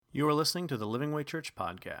You are listening to the Living Way Church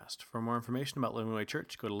podcast. For more information about Living Way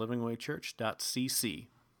Church, go to livingwaychurch.cc.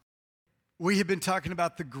 We have been talking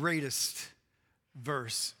about the greatest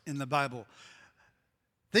verse in the Bible.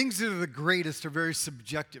 Things that are the greatest are very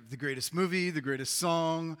subjective. The greatest movie, the greatest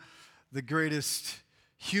song, the greatest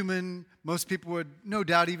human. Most people would, no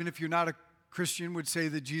doubt, even if you're not a Christian, would say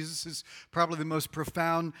that Jesus is probably the most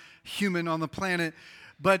profound human on the planet.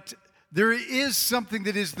 But there is something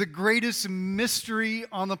that is the greatest mystery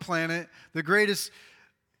on the planet, the greatest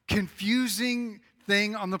confusing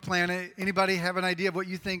thing on the planet. Anybody have an idea of what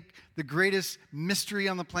you think the greatest mystery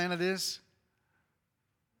on the planet is?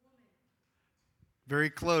 Very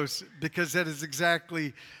close, because that is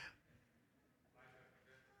exactly...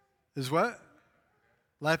 Is what?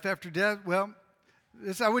 Life after death? Well,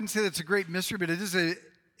 I wouldn't say that's a great mystery, but it is a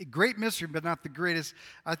great mystery, but not the greatest.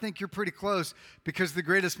 I think you're pretty close, because the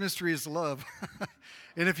greatest mystery is love.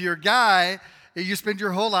 And if you're a guy, you spend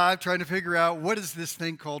your whole life trying to figure out what is this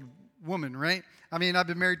thing called woman, right? I mean, I've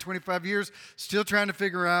been married 25 years, still trying to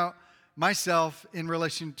figure out myself in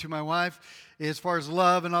relation to my wife as far as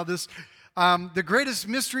love and all this. The greatest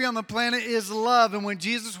mystery on the planet is love. And when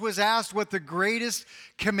Jesus was asked what the greatest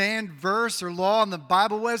command, verse, or law in the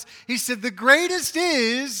Bible was, he said the greatest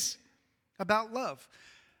is about love.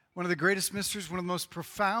 One of the greatest mysteries, one of the most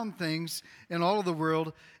profound things in all of the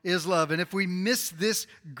world is love. And if we miss this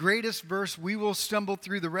greatest verse, we will stumble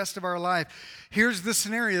through the rest of our life. Here's the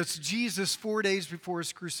scenario. It's Jesus 4 days before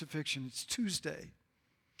his crucifixion. It's Tuesday.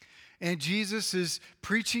 And Jesus is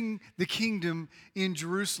preaching the kingdom in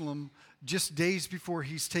Jerusalem just days before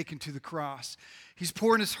he's taken to the cross. He's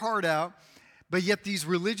pouring his heart out, but yet these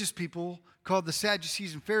religious people called the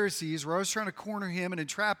Sadducees and Pharisees were always trying to corner him and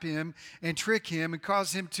entrap him and trick him and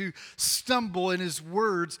cause him to stumble in his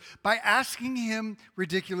words by asking him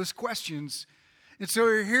ridiculous questions. And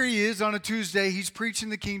so here he is on a Tuesday. He's preaching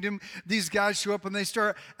the kingdom. These guys show up and they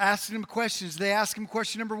start asking him questions. They ask him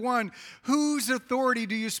question number one: whose authority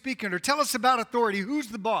do you speak under? Tell us about authority. Who's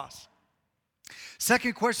the boss?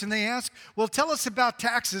 Second question they ask, well, tell us about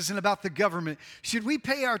taxes and about the government. Should we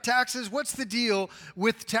pay our taxes? What's the deal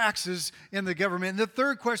with taxes in the government? And the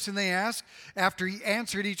third question they ask after he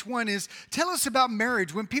answered each one is, tell us about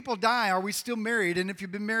marriage. When people die, are we still married? And if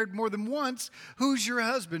you've been married more than once, who's your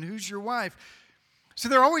husband? Who's your wife? So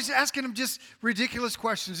they're always asking him just ridiculous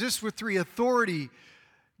questions. This with three: authority,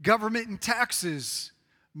 government and taxes,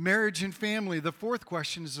 marriage and family. The fourth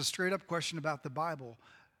question is a straight up question about the Bible.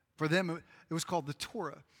 For them, it was called the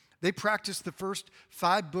Torah. They practiced the first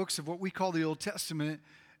 5 books of what we call the Old Testament,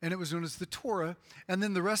 and it was known as the Torah. And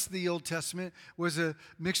then the rest of the Old Testament was a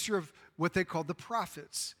mixture of what they called the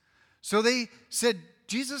prophets. So they said,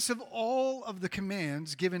 Jesus, of all of the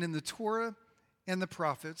commands given in the Torah and the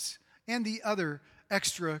prophets and the other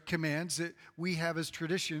extra commands that we have as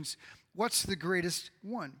traditions, what's the greatest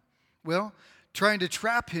one? Well, trying to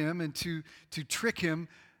trap him and to trick him,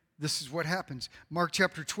 this is what happens. Mark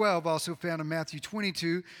chapter 12, also found in Matthew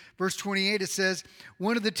 22, verse 28, it says,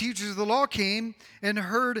 one of the teachers of the law came and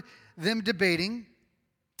heard them debating,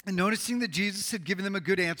 and noticing that Jesus had given them a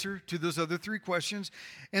good answer to those other 3 questions.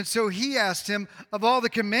 And so he asked him, of all the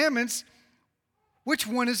commandments, which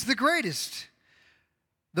one is the greatest?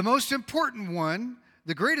 The most important one,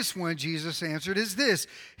 the greatest one, Jesus answered, is this: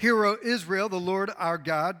 hear, O Israel, the Lord our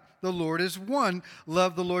God, the Lord is one.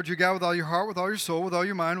 Love the Lord your God with all your heart, with all your soul, with all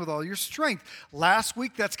your mind, with all your strength. Last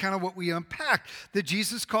week, that's kind of what we unpacked, that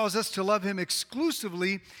Jesus calls us to love him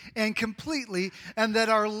exclusively and completely, and that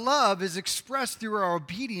our love is expressed through our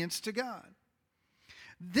obedience to God.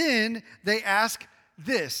 Then they ask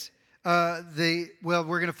this. We're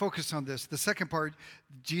going to focus on this. The second part,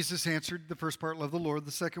 Jesus answered the first part, love the Lord.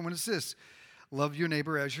 The second one is this: love your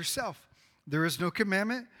neighbor as yourself. There is no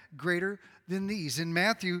commandment greater than these. In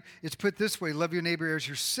Matthew, it's put this way: love your neighbor as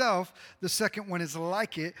yourself. The second one is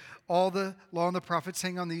like it. All the law and the prophets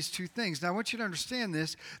hang on these 2 things. Now, I want you to understand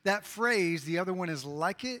this. That phrase, the other one is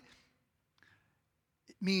like it,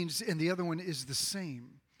 means, and the other one is the same,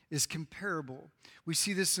 is comparable. We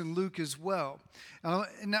see this in Luke as well.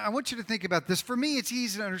 And I want you to think about this. For me, it's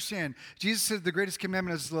easy to understand. Jesus said the greatest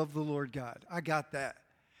commandment is love the Lord God. I got that.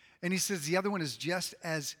 And he says the other one is just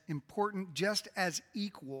as important, just as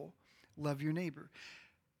equal: love your neighbor.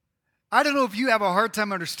 I don't know if you have a hard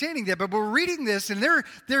time understanding that, but we're reading this and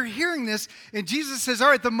they're hearing this, and Jesus says, all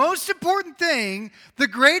right, the most important thing, the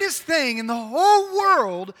greatest thing in the whole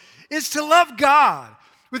world is to love God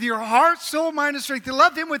with your heart, soul, mind, and strength. To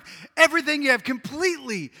love him with everything you have,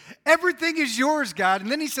 completely. Everything is yours, God.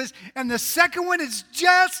 And then he says, and the second one is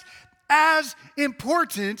just as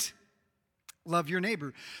important love your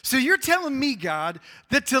neighbor. So you're telling me, God,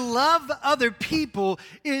 that to love other people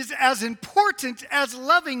is as important as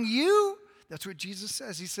loving you? That's what Jesus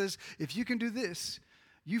says. He says, if you can do this,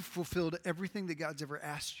 you've fulfilled everything that God's ever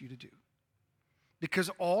asked you to do.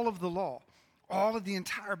 Because all of the law, all of the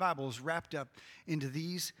entire Bible is wrapped up into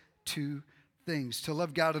these two things. To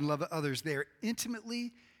love God and love others, they are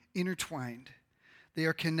intimately intertwined. They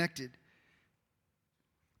are connected.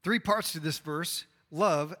 3 parts to this verse: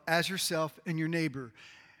 love as yourself and your neighbor.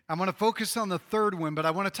 I'm going to focus on the third one, but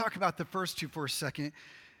I want to talk about the first two for a second.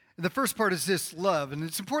 The first part is this: love. And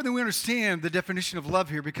it's important that we understand the definition of love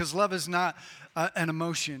here, because love is not an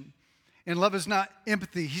emotion. And love is not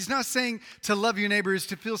empathy. He's not saying to love your neighbor is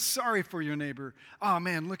to feel sorry for your neighbor. Oh,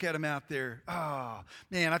 man, look at him out there. Oh,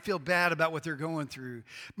 man, I feel bad about what they're going through.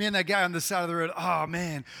 Man, that guy on the side of the road, oh,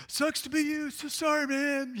 man, sucks to be you. So sorry,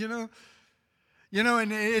 man, You know,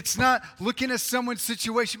 and it's not looking at someone's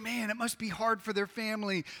situation. Man, it must be hard for their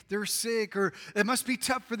family. They're sick, or it must be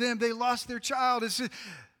tough for them. They lost their child. It's just,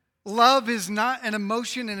 love is not an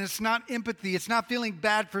emotion, and it's not empathy. It's not feeling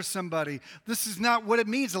bad for somebody. This is not what it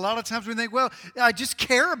means. A lot of times we think, well, I just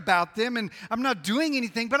care about them, and I'm not doing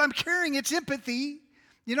anything, but I'm caring. It's empathy.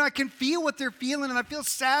 You know, I can feel what they're feeling, and I feel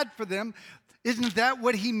sad for them. Isn't that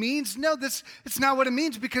what he means? No, it's not what it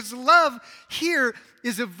means, because love here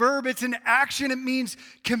is a verb. It's an action. It means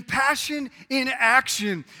compassion in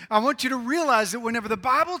action. I want you to realize that whenever the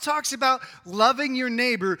Bible talks about loving your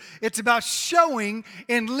neighbor, it's about showing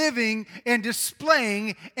and living and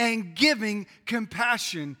displaying and giving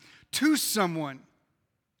compassion to someone.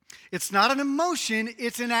 It's not an emotion,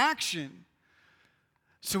 it's an action.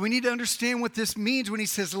 So we need to understand what this means when he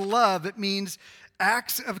says love. It means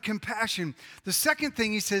acts of compassion. The second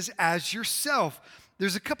thing he says, as yourself.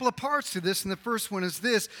 There's a couple of parts to this, and the first one is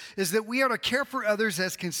this, is that we are to care for others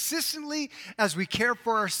as consistently as we care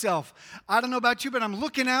for ourselves. I don't know about you, but I'm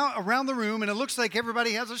looking out around the room, and it looks like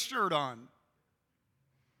everybody has a shirt on.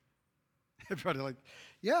 Everybody like,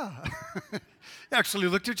 yeah. Actually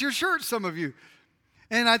looked at your shirt, some of you.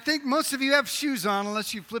 And I think most of you have shoes on,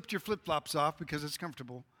 unless you flipped your flip-flops off because it's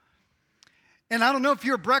comfortable. And I don't know if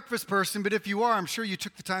you're a breakfast person, but if you are, I'm sure you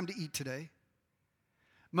took the time to eat today.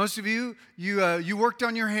 Most of you worked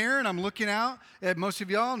on your hair, and I'm looking out at most of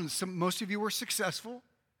y'all, and most of you were successful.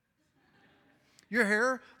 Your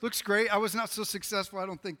hair looks great. I was not so successful, I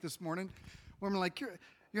don't think, this morning. Women are like,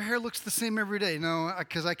 your hair looks the same every day. No,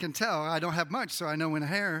 because I can tell. I don't have much, so I know when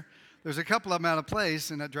there's a couple of them out of place,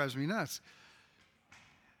 and that drives me nuts.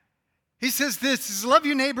 He says this, is love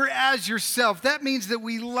your neighbor as yourself. That means that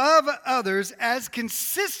we love others as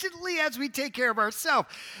consistently as we take care of ourselves.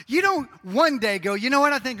 You don't one day go, you know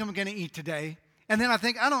what, I think I'm going to eat today. And then I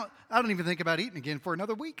think, I don't even think about eating again for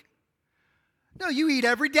another week. No, you eat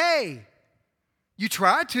every day. You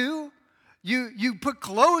try to. You put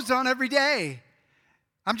clothes on every day.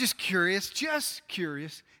 I'm just curious.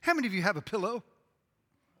 How many of you have a pillow?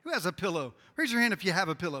 Who has a pillow? Raise your hand if you have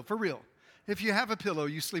a pillow, for real. If you have a pillow,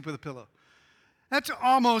 you sleep with a pillow. That's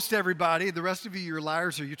almost everybody. The rest of you, you're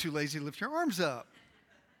liars, or you're too lazy to lift your arms up.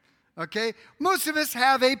 Okay? Most of us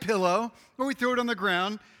have a pillow, or we throw it on the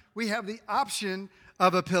ground. We have the option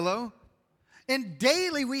of a pillow. And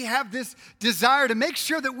daily we have this desire to make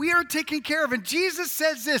sure that we are taken care of. And Jesus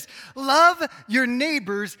says this, love your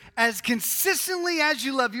neighbors as consistently as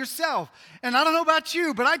you love yourself. And I don't know about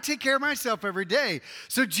you, but I take care of myself every day.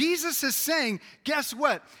 So Jesus is saying, guess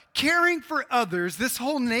what? Caring for others, this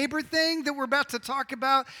whole neighbor thing that we're about to talk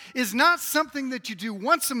about, is not something that you do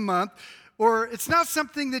once a month, or it's not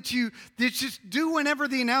something that you just do whenever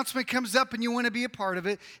the announcement comes up and you want to be a part of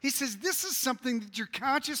it. He says this is something that you're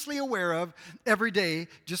consciously aware of every day,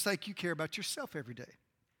 just like you care about yourself every day.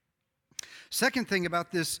 Second thing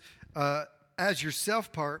about this as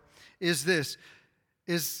yourself part is this,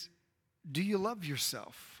 is do you love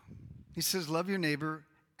yourself? He says love your neighbor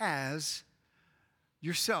as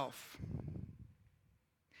yourself.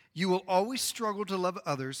 You will always struggle to love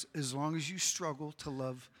others as long as you struggle to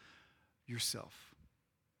love yourself.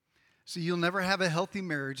 So you'll never have a healthy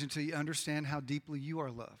marriage until you understand how deeply you are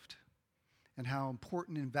loved and how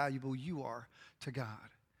important and valuable you are to God.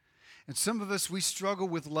 And some of us, we struggle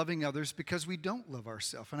with loving others because we don't love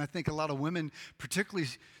ourselves. And I think a lot of women particularly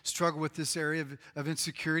struggle with this area of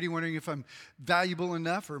insecurity, wondering if I'm valuable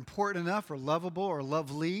enough or important enough or lovable or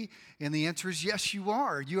lovely. And the answer is yes, you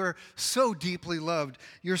are. You are so deeply loved.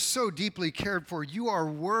 You're so deeply cared for. You are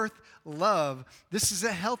worth love. This is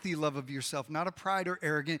a healthy love of yourself, not a pride or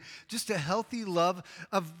arrogant, just a healthy love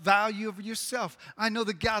of value of yourself. I know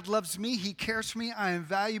that God loves me. He cares for me. I am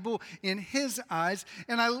valuable in His eyes,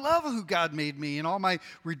 and I love who who God made me and all my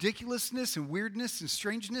ridiculousness and weirdness and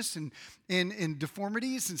strangeness and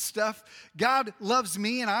deformities and stuff. God loves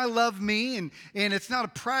me and I love me, and it's not a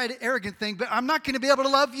pride, arrogant thing, but I'm not going to be able to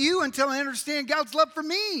love you until I understand God's love for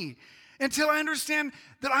me, until I understand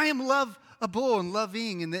that I am lovable and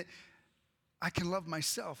loving and that I can love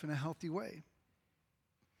myself in a healthy way.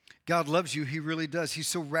 God loves you. He really does. He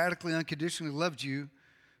so radically, unconditionally loved you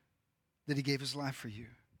that he gave his life for you.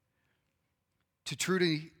 To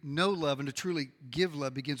truly know love and to truly give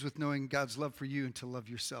love begins with knowing God's love for you and to love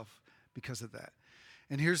yourself because of that.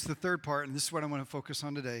 And here's the third part, and this is what I want to focus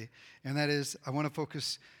on today, and that is I want to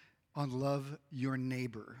focus on love your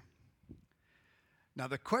neighbor. Now,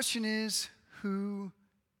 the question is, who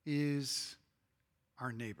is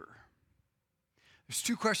our neighbor? There's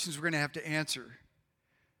two questions we're going to have to answer.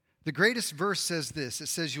 The greatest verse says this. It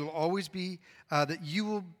says, you'll always be, that you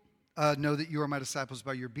will know that you are my disciples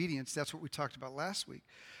by your obedience. That's what we talked about last week.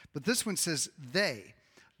 But this one says,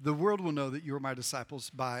 the world will know that you are my disciples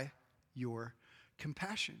by your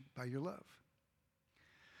compassion, by your love.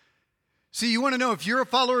 See, you want to know if you're a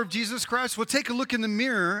follower of Jesus Christ? Well, take a look in the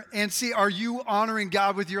mirror and see, are you honoring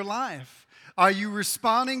God with your life? Are you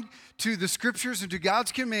responding to the scriptures and to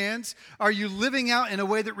God's commands? Are you living out in a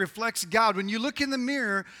way that reflects God? When you look in the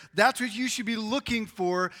mirror, that's what you should be looking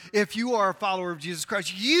for if you are a follower of Jesus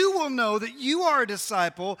Christ. You will know that you are a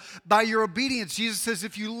disciple by your obedience. Jesus says,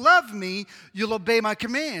 if you love me, you'll obey my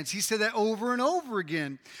commands. He said that over and over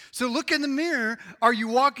again. So look in the mirror. Are you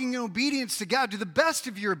walking in obedience to God to the best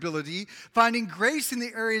of your ability, finding grace in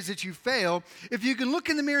the areas that you fail? If you can look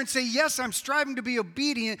in the mirror and say, yes, I'm striving to be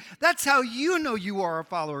obedient, that's how you know you are a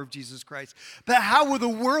follower of Jesus Christ. But how will the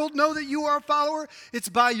world know that you are a follower? It's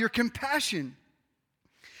by your compassion.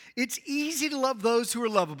 It's easy to love those who are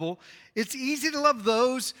lovable. It's easy to love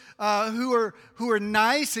those who are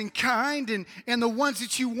nice and kind and the ones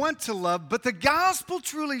that you want to love. But the gospel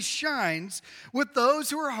truly shines with those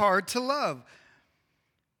who are hard to love.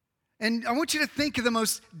 And I want you to think of the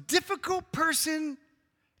most difficult person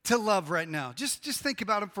to love right now. Just think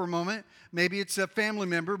about it for a moment. Maybe it's a family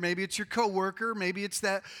member, maybe it's your coworker, maybe it's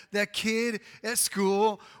that kid at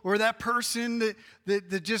school, or that person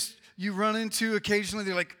that just you run into occasionally.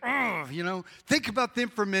 They're like, oh, think about them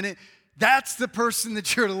for a minute. That's the person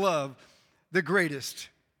that you're to love the greatest.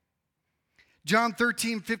 John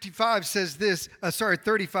 13:55 says this,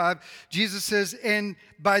 35, Jesus says, and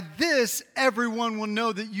by this everyone will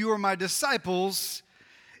know that you are my disciples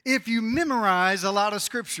if you memorize a lot of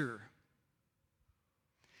scripture.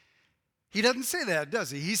 He doesn't say that, does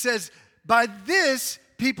he? He says, by this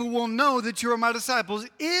people will know that you are my disciples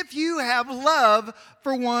if you have love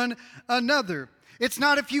for one another. It's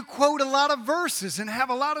not if you quote a lot of verses and have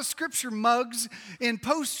a lot of scripture mugs and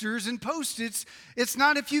posters and Post-its. It's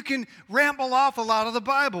not if you can ramble off a lot of the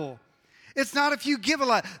Bible. It's not if you give a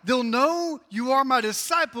lot. They'll know you are my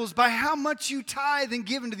disciples by how much you tithe and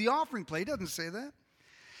give into the offering plate. He doesn't say that.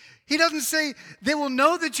 He doesn't say they will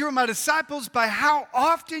know that you're my disciples by how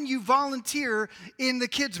often you volunteer in the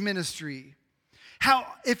kids ministry.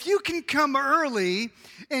 If you can come early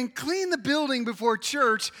and clean the building before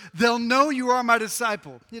church, they'll know you are my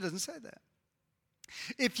disciple. He doesn't say that.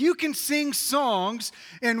 If you can sing songs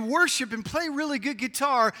and worship and play really good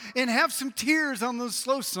guitar and have some tears on those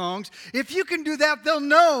slow songs, if you can do that, they'll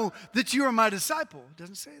know that you are my disciple. It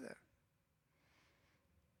doesn't say that.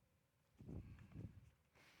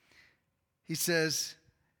 He says,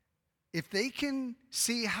 if they can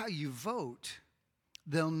see how you vote,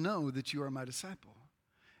 they'll know that you are my disciple.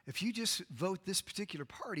 If you just vote this particular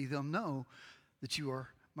party, they'll know that you are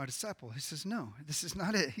my disciple. He says, no, this is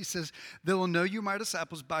not it. He says, they will know you my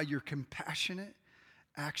disciples by your compassionate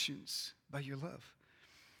actions, by your love.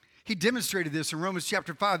 He demonstrated this in Romans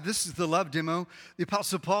chapter 5. This is the love demo. The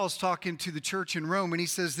Apostle Paul is talking to the church in Rome, and he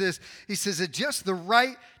says this. He says, at just the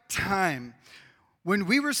right time, when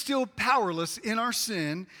we were still powerless in our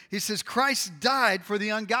sin, he says, Christ died for the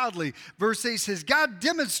ungodly. Verse 8 says, God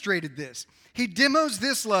demonstrated this. He demos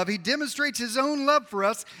this love. He demonstrates his own love for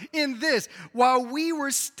us in this. While we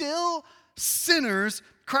were still sinners,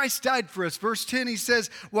 Christ died for us. Verse 10, he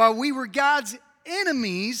says, while we were God's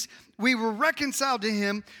enemies, we were reconciled to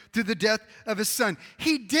him through the death of his son.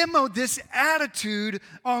 He demoed this attitude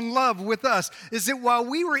on love with us, is that while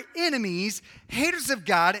we were enemies, haters of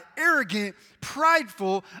God, arrogant,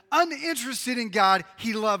 prideful, uninterested in God,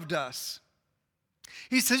 he loved us.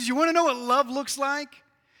 He says, you want to know what love looks like?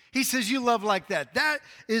 He says, you love like that. That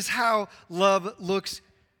is how love looks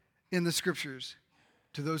in the scriptures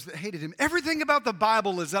to those that hated him. Everything about the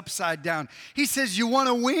Bible is upside down. He says, you want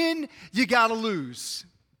to win, you got to lose.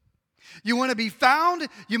 You want to be found,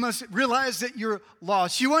 you must realize that you're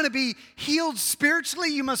lost. You want to be healed spiritually,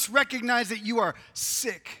 you must recognize that you are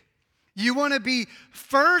sick. You want to be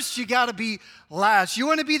first, you got to be last. You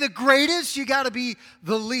want to be the greatest, you got to be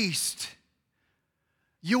the least.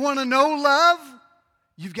 You want to know love?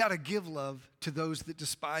 You've got to give love to those that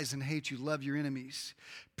despise and hate you. Love your enemies.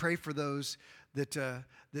 Pray for those that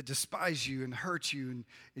despise you and hurt you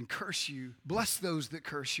and curse you. Bless those that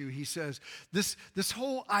curse you, he says. This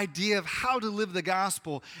whole idea of how to live the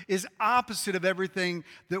gospel is opposite of everything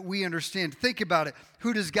that we understand. Think about it.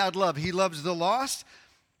 Who does God love? He loves the lost.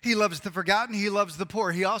 He loves the forgotten. He loves the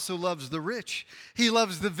poor. He also loves the rich. He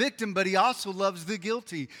loves the victim, but he also loves the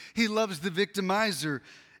guilty. He loves the victimizer.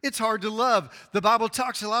 It's hard to love. The Bible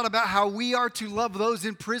talks a lot about how we are to love those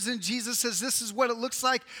in prison. Jesus says this is what it looks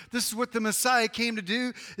like. This is what the Messiah came to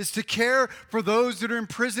do, is to care for those that are in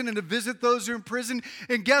prison and to visit those who are in prison.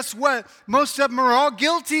 And guess what? Most of them are all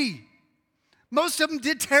guilty. Most of them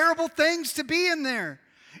did terrible things to be in there,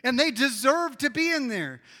 and they deserve to be in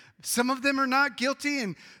there. Some of them are not guilty,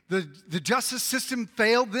 and the justice system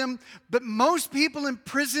failed them, but most people in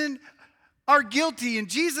prison are guilty, and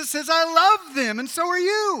Jesus says, I love them, and so are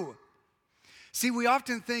you. See, we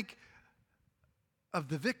often think of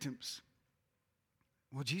the victims.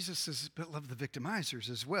 Well, Jesus says, but love the victimizers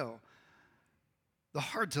as well. The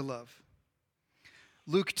hard to love.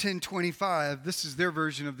 Luke 10:25, this is their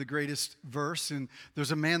version of the greatest verse, and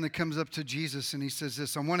there's a man that comes up to Jesus, and he says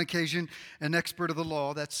this, on one occasion, an expert of the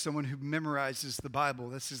law, that's someone who memorizes the Bible,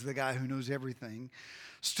 this is the guy who knows everything,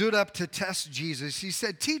 stood up to test Jesus. He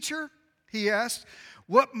said, Teacher, he asked,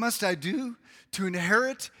 what must I do to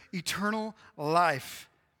inherit eternal life?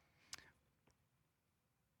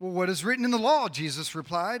 Well, what is written in the law? Jesus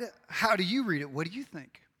replied. How do you read it? What do you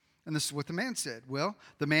think? And this is what the man said. Well,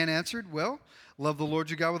 the man answered, love the Lord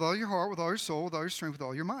your God with all your heart, with all your soul, with all your strength, with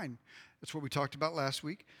all your mind. That's what we talked about last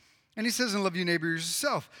week. And he says, and love your neighbor as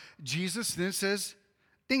yourself. Jesus then says,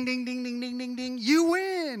 ding, ding, ding, ding, ding, ding, ding. You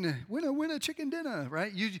win. Win a chicken dinner,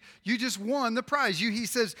 right? You just won the prize. He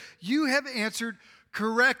says, you have answered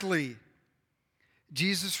correctly.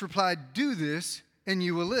 Jesus replied, do this and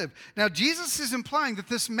you will live. Now, Jesus is implying that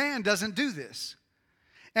this man doesn't do this.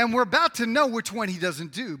 And we're about to know which one he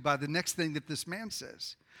doesn't do by the next thing that this man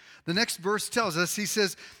says. The next verse tells us, he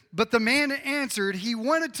says, but the man answered, he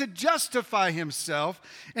wanted to justify himself.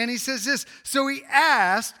 And he says this, so he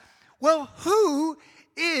asked, well, who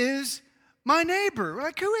is my neighbor?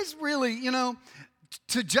 Like, who is really,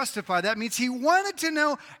 to justify that means he wanted to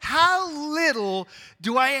know how little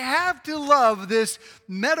do I have to love this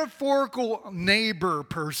metaphorical neighbor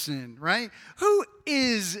person, right? Who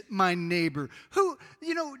is my neighbor? Who,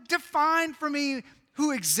 define for me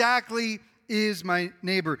who exactly is my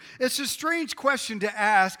neighbor. It's a strange question to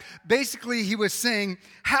ask. Basically, he was saying,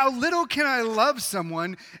 how little can I love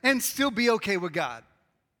someone and still be okay with God?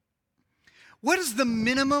 What is the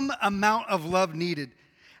minimum amount of love needed?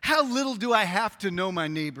 How little do I have to know my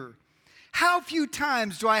neighbor? How few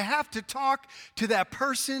times do I have to talk to that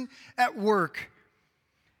person at work?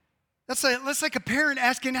 That's like a parent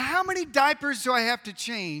asking, how many diapers do I have to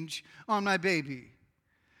change on my baby?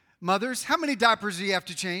 Mothers, how many diapers do you have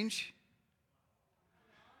to change?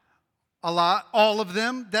 A lot. All of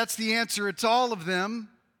them. That's the answer. It's all of them.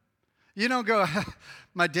 You don't go,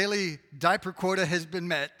 my daily diaper quota has been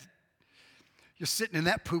met. You're sitting in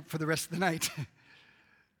that poop for the rest of the night.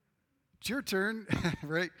 It's your turn,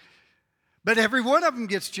 right? But every one of them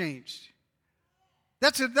gets changed.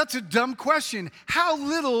 That's a dumb question. How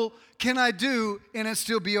little can I do and it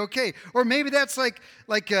still be okay? Or maybe that's like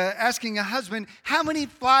asking a husband, how many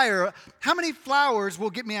flowers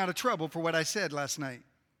will get me out of trouble for what I said last night?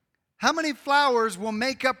 How many flowers will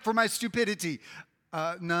make up for my stupidity?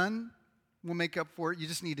 None will make up for it. You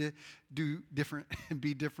just need to do different and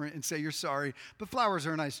be different and say you're sorry. But flowers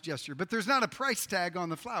are a nice gesture. But there's not a price tag on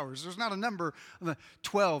the flowers. There's not a number on the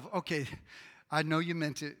 12. Okay, I know you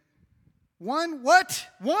meant it. 1? What?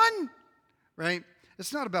 1? Right?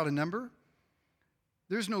 It's not about a number.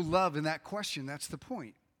 There's no love in that question. That's the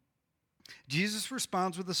point. Jesus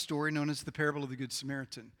responds with a story known as the parable of the Good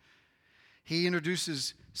Samaritan. He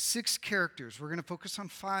introduces 6 characters. We're going to focus on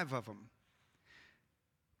 5 of them.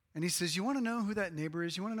 And he says, you want to know who that neighbor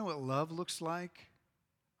is? You want to know what love looks like?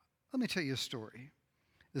 Let me tell you a story.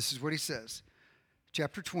 This is what he says.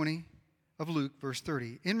 Chapter 20 of Luke, verse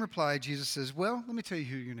 30. In reply, Jesus says, well, let me tell you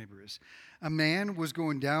who your neighbor is. A man was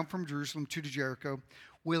going down from Jerusalem to Jericho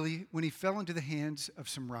when he fell into the hands of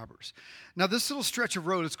some robbers. Now, this little stretch of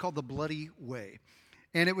road is called the Bloody Way.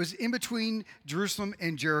 And it was in between Jerusalem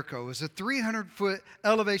and Jericho. It was a 300-foot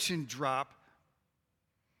elevation drop.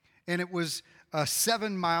 and it was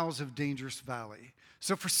 7 miles of dangerous valley.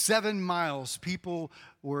 So for 7 miles, people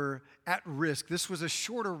were at risk. This was a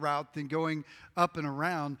shorter route than going up and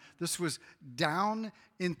around. This was down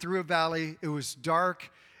and through a valley. It was dark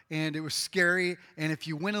and it was scary. And if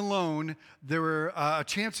you went alone, there were a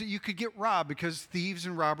chance that you could get robbed because thieves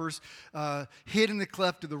and robbers hid in the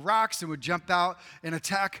cleft of the rocks and would jump out and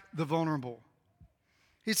attack the vulnerable.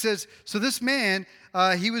 He says, so this man,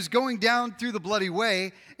 he was going down through the bloody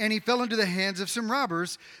way, and he fell into the hands of some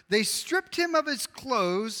robbers. They stripped him of his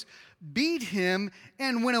clothes, beat him,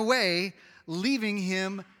 and went away, leaving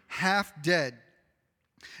him half dead.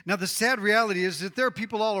 Now, the sad reality is that there are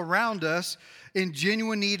people all around us in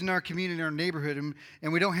genuine need in our community, in our neighborhood,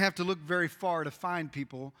 and we don't have to look very far to find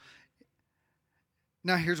people.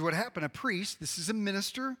 Now, here's what happened. A priest, this is a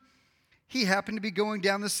minister, he happened to be going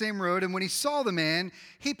down the same road, and when he saw the man,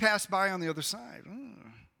 he passed by on the other side. Oh,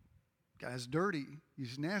 guy's dirty.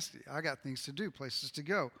 He's nasty. I got things to do, places to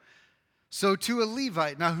go. So to a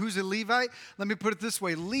Levite. Now, who's a Levite? Let me put it this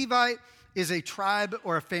way. Levite is a tribe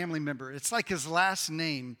or a family member. It's like his last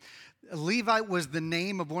name. Levite was the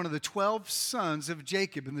name of one of the 12 sons of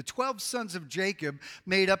Jacob. And the 12 sons of Jacob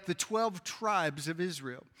made up the 12 tribes of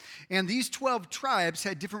Israel. And these 12 tribes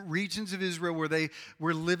had different regions of Israel where they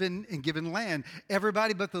were living and given land.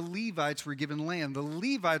 Everybody but the Levites were given land. The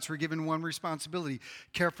Levites were given one responsibility: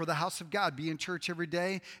 care for the house of God, be in church every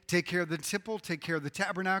day, take care of the temple, take care of the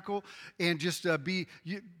tabernacle, and just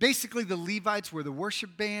basically the Levites were the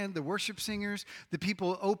worship band, the worship singers, the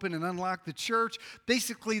people who open and unlock the church.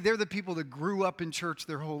 Basically, they're the people that grew up in church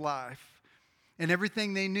their whole life. And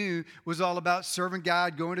everything they knew was all about serving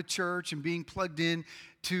God, going to church, and being plugged in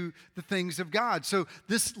to the things of God. So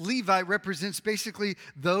this Levite represents basically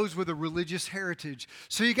those with a religious heritage.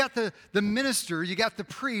 So you got the minister, you got the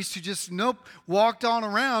priest who just walked on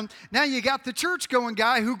around. Now you got the church-going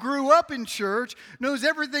guy who grew up in church, knows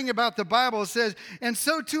everything about the Bible. It says, and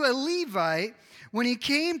so to a Levite, when he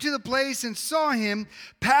came to the place and saw him,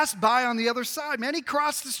 passed by on the other side. Man, he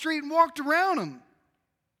crossed the street and walked around him.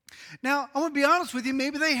 Now, I want to be honest with you,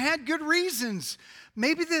 maybe they had good reasons.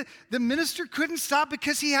 Maybe the minister couldn't stop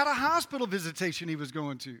because he had a hospital visitation he was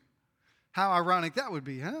going to. How ironic that would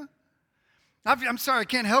be, huh? I'm sorry, I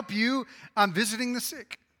can't help you. I'm visiting the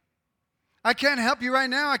sick. I can't help you right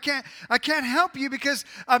now. I can't help you because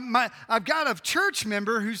I've got a church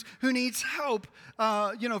member who needs help,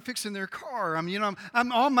 fixing their car.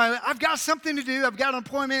 I've got something to do. I've got an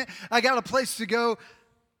appointment. I got a place to go.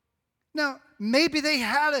 Now, maybe they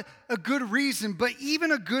had a good reason, but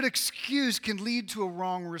even a good excuse can lead to a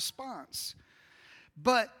wrong response.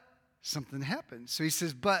 But something happened. So he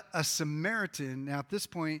says, but a Samaritan. Now, at this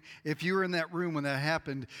point, if you were in that room when that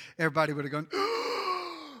happened, everybody would have gone,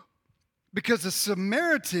 because a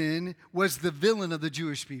Samaritan was the villain of the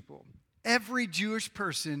Jewish people. Every Jewish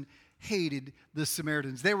person hated the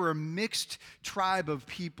Samaritans. They were a mixed tribe of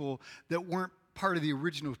people that weren't part of the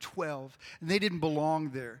original 12, and they didn't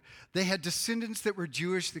belong there. They had descendants that were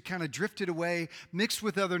Jewish that kind of drifted away, mixed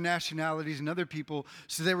with other nationalities and other people,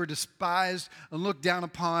 so they were despised and looked down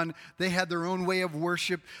upon. They had their own way of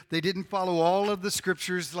worship. They didn't follow all of the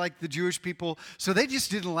scriptures like the Jewish people, so they just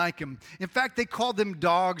didn't like them. In fact, they called them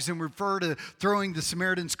dogs and referred to throwing the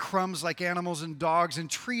Samaritans crumbs like animals and dogs and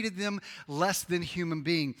treated them less than human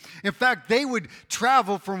being. In fact, they would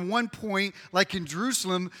travel from one point, like in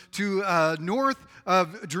Jerusalem, to north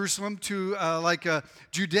of Jerusalem to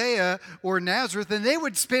Judea or Nazareth, and they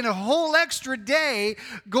would spend a whole extra day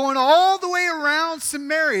going all the way around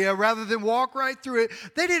Samaria rather than walk right through it.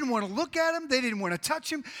 They didn't want to look at him. They didn't want to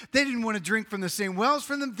touch him. They didn't want to drink from the same wells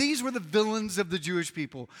from them. These were the villains of the Jewish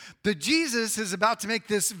people. But Jesus is about to make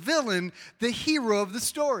this villain the hero of the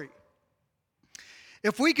story.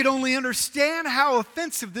 If we could only understand how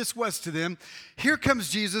offensive this was to them, here comes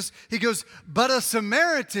Jesus. He goes, but a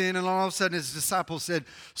Samaritan, and all of a sudden his disciples said,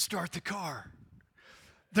 start the car.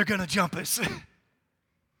 They're going to jump us.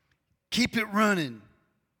 Keep it running.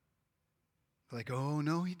 Like, oh,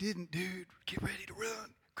 no, he didn't, dude. Get ready to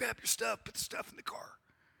run. Grab your stuff. Put the stuff in the car.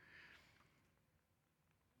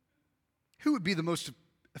 Who would be the most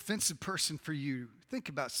offensive person for you? Think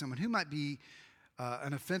about someone who might be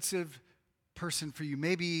an offensive person for you.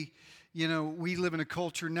 Maybe, we live in a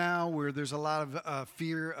culture now where there's a lot of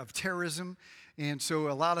fear of terrorism, And so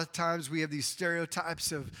a lot of times we have these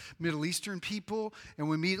stereotypes of Middle Eastern people, and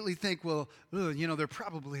we immediately think, well, they're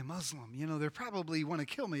probably a Muslim. They probably want to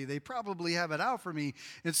kill me. They probably have it out for me.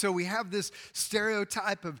 And so we have this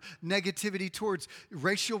stereotype of negativity towards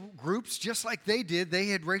racial groups, just like they did. They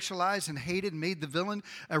had racialized and hated and made the villain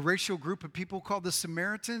a racial group of people called the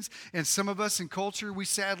Samaritans. And some of us in culture, we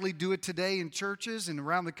sadly do it today in churches and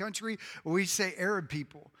around the country, where we say Arab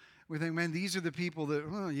people. We think, man, these are the people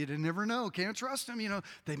that, you never know. Can't trust them.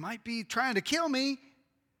 They might be trying to kill me.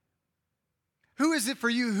 Who is it for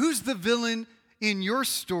you? Who's the villain in your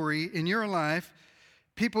story, in your life?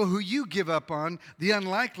 People who you give up on, the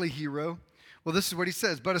unlikely hero. Well, this is what he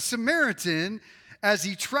says. But a Samaritan, as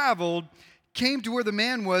he traveled, came to where the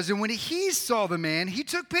man was. And when he saw the man, he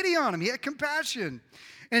took pity on him. He had compassion.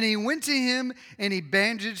 And he went to him and he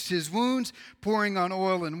bandaged his wounds, pouring on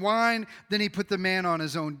oil and wine. Then he put the man on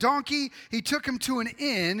his own donkey. He took him to an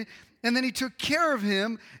inn, and then he took care of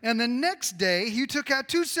him. And the next day he took out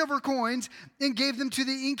 2 silver coins and gave them to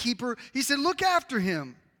the innkeeper. He said, look after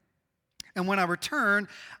him. And when I return,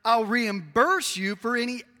 I'll reimburse you for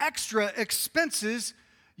any extra expenses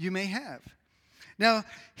you may have. Now,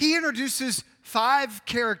 he introduces 5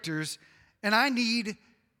 characters, and I need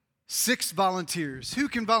 6 volunteers. Who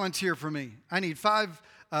can volunteer for me? I need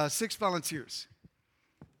 6 volunteers.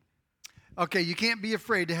 Okay, you can't be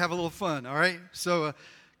afraid to have a little fun, all right? So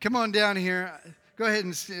come on down here. Go ahead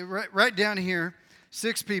and right down here.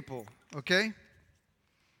 6 people, okay?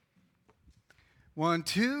 1,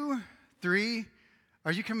 2, 3.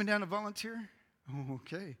 Are you coming down to volunteer? Oh,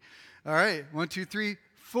 okay. All right, 1, 2, 3,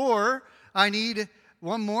 4. I need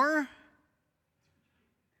 1 more.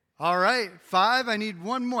 All right, 5. I need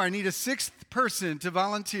 1 more. I need a 6th person to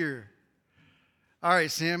volunteer. All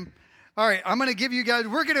right, Sam. All right, I'm going to give you guys,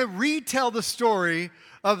 we're going to retell the story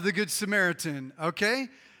of the Good Samaritan, okay?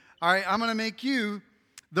 All right, I'm going to make you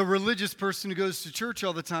the religious person who goes to church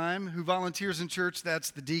all the time, who volunteers in church.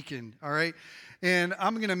 That's the deacon, all right? And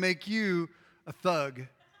I'm going to make you a thug.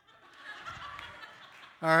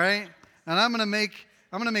 All right? And I'm going to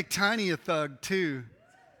make Tiny a thug too.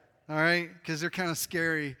 All right? Because they're kind of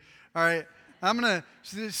scary. All right,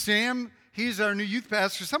 Sam, he's our new youth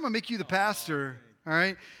pastor, so I'm going to make you the pastor, all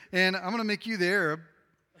right? And I'm going to make you the Arab.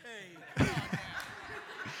 Hey.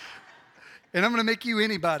 And I'm going to make you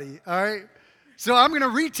anybody, all right? So I'm going to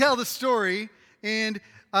retell the story, and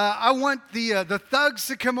I want the thugs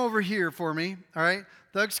to come over here for me, all right?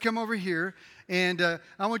 Thugs, come over here, and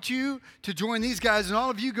I want you to join these guys, and all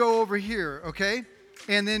of you go over here, okay?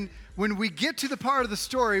 And then when we get to the part of the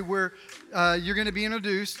story where you're going to be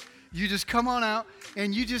introduced, you just come on out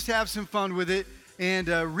and you just have some fun with it and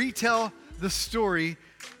retell the story.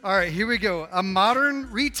 All right, here we go. A modern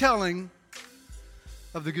retelling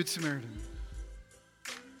of the Good Samaritan.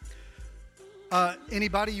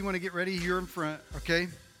 Anybody, you want to get ready? You're in front, okay?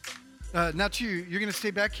 Not you. You're going to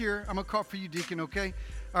stay back here. I'm going to call for you, Deacon, okay?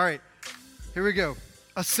 All right, here we go.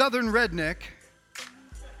 A southern redneck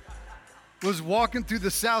was walking through the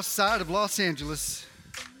south side of Los Angeles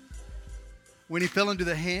when he fell into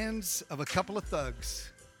the hands of a couple of thugs.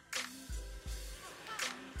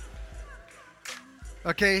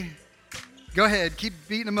 Okay, go ahead, keep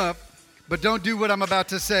beating him up, but don't do what I'm about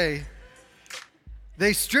to say.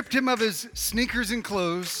 They stripped him of his sneakers and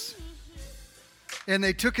clothes, and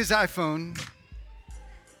they took his iPhone,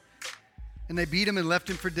 and they beat him and left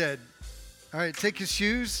him for dead. All right, take his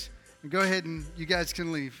shoes, and go ahead and you guys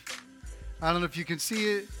can leave. I don't know if you can see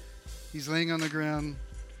it. He's laying on the ground.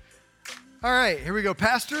 All right, here we go.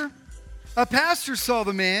 Pastor. A pastor saw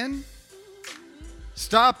the man,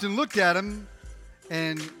 stopped and looked at him,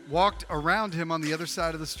 and walked around him on the other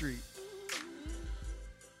side of the street.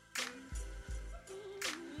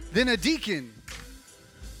 Then a deacon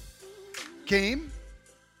came,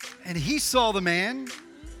 and he saw the man,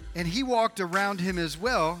 and he walked around him as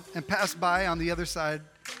well and passed by on the other side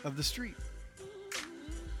of the street.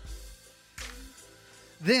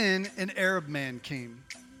 Then an Arab man came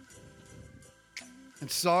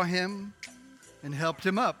and saw him and helped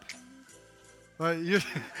him up. You're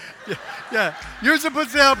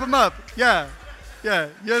supposed to help him up. Yeah. You're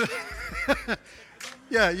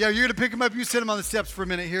going to pick him up. You sit him on the steps for a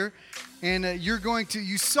minute here. And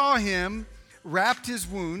you saw him, wrapped his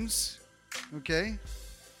wounds, okay?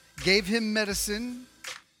 Gave him medicine,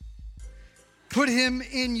 put him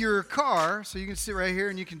in your car, so you can sit right here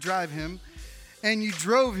and you can drive him, and you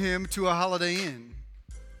drove him to a Holiday Inn.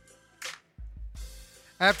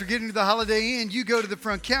 After getting to the Holiday Inn, you go to the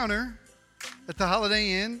front counter at the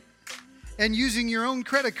Holiday Inn, and using your own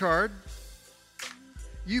credit card,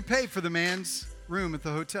 you pay for the man's room at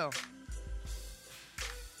the hotel.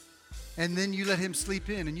 and then you let him sleep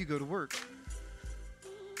in and you go to work.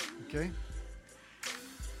 Okay?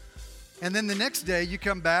 And then the next day you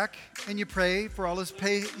come back and you pray for all his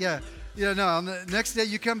pay. On the next day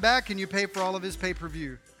you come back and you pay for all of his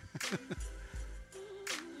pay-per-view.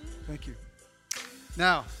 Thank you.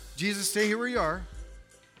 Now, Jesus, stay here where you are.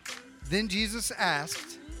 Then Jesus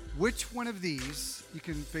asked, which one of these, you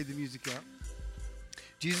can fade the music out.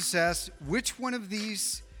 Jesus asked, which one of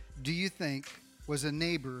these do you think was a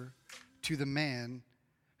neighbor to the man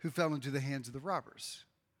who fell into the hands of the robbers?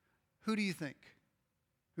 Who do you think?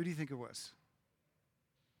 Who do you think it was?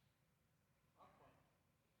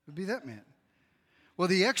 It would be that man. Well,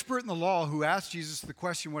 the expert in the law who asked Jesus the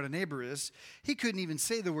question what a neighbor is, he couldn't even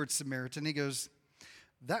say the word Samaritan. He goes,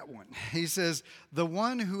 that one. He says, the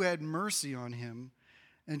one who had mercy on him.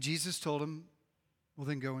 And Jesus told him, well,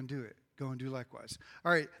 then go and do it. Go and do likewise.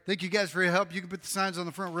 All right. Thank you guys for your help. You can put the signs on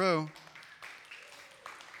the front row.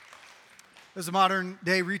 There's a modern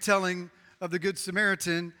day retelling of the Good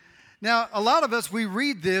Samaritan. Now, a lot of us, we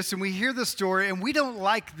read this and we hear the story and we don't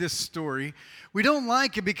like this story. We don't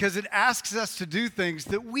like it because it asks us to do things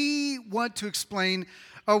that we want to explain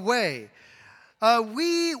away.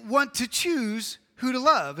 We want to choose who to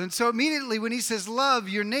love. And so immediately when he says love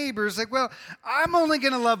your neighbors, like, well, I'm only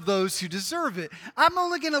going to love those who deserve it. I'm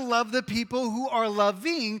only going to love the people who are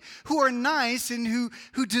loving, who are nice, and who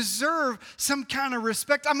deserve some kind of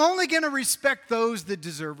respect. I'm only going to respect those that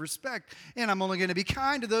deserve respect. And I'm only going to be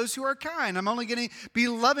kind to those who are kind. I'm only going to be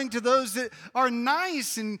loving to those that are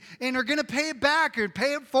nice and are going to pay it back or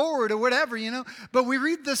pay it forward or whatever, But we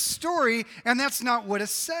read this story and that's not what it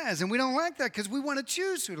says. And we don't like that because we want to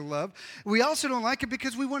choose who to love. We also don't like it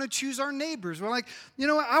because we want to choose our neighbors. We're like,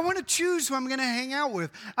 I want to choose who I'm going to hang out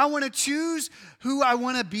with. I want to choose who I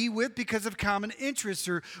want to be with because of common interests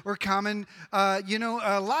or common,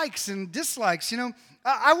 likes and dislikes.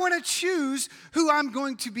 I want to choose who I'm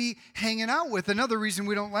going to be hanging out with. Another reason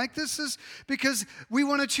we don't like this is because we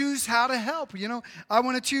want to choose how to help. I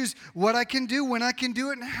want to choose what I can do, when I can do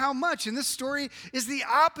it, and how much. And this story is the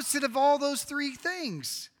opposite of all those three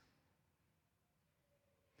things.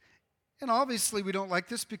 And obviously we don't like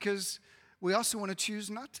this because we also want to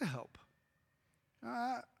choose not to help.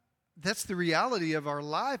 That's the reality of our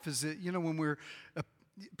life is that, when we're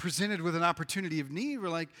presented with an opportunity of need, we're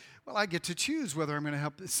like, well, I get to choose whether I'm going to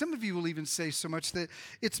help. Some of you will even say so much that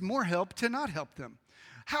it's more help to not help them.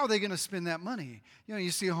 How are they going to spend that money?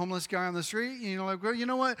 You see a homeless guy on the street, and you're like, well, you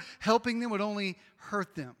know what? Helping them would only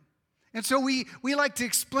hurt them. And so we like to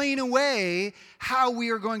explain away how we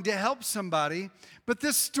are going to help somebody, but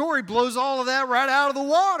this story blows all of that right out of the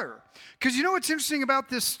water. Because what's interesting about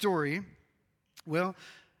this story? Well,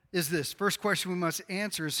 is this. First question we must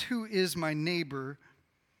answer is, who is my neighbor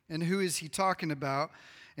and who is he talking about?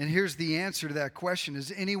 And here's the answer to that question,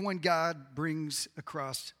 is anyone God brings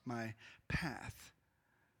across my path.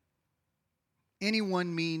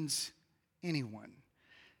 Anyone means anyone.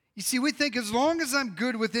 You see, we think as long as I'm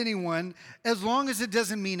good with anyone, as long as it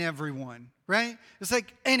doesn't mean everyone, right? It's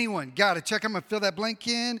like anyone, got it, check, I'm going to fill that blank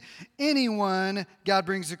in. Anyone God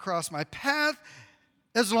brings across my path,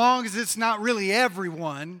 as long as it's not really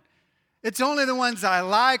everyone. It's only the ones I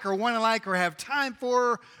like or want to like or have time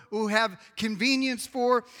for, who have convenience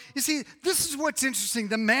for. You see, this is what's interesting.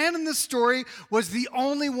 The man in the story was the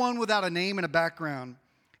only one without a name and a background.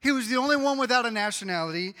 He was the only one without a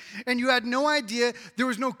nationality, and you had no idea. There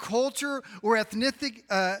was no culture or ethnicity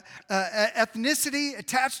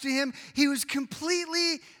attached to him. He was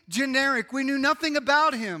completely generic. We knew nothing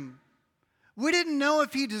about him. We didn't know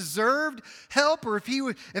if he deserved help or if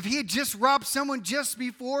he had just robbed someone just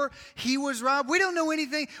before he was robbed. We don't know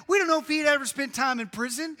anything. We don't know if he had ever spent time in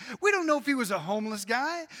prison. We don't know if he was a homeless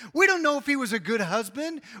guy. We don't know if he was a good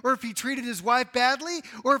husband or if he treated his wife badly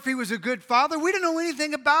or if he was a good father. We don't know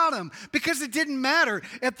anything about him because it didn't matter.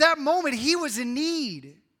 At that moment, he was in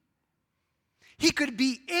need. He could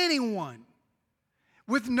be anyone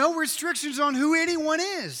with no restrictions on who anyone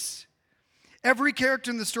is. Every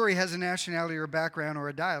character in the story has a nationality or a background or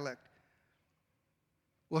a dialect.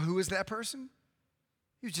 Well, who is that person?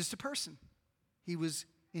 He was just a person. He was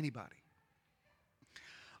anybody.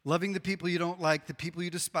 Loving the people you don't like, the people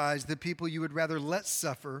you despise, the people you would rather let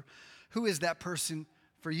suffer. Who is that person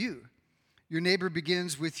for you? Your neighbor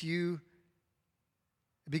begins with you.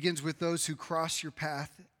 It begins with those who cross your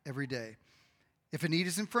path every day. If a need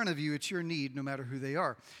is in front of you, it's your need no matter who they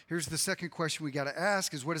are. Here's the second question we got to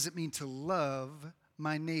ask is, what does it mean to love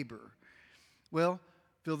my neighbor? Well,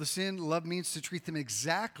 fill this in. Love means to treat them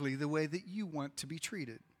exactly the way that you want to be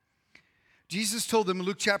treated. Jesus told them in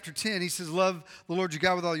Luke chapter 10, he says, love the Lord your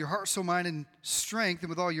God with all your heart, soul, mind, and strength, and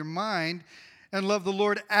with all your mind. and love the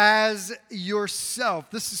Lord as yourself.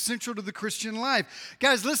 This is central to the Christian life.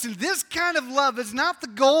 Guys, listen, this kind of love is not the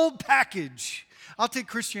gold package. I'll take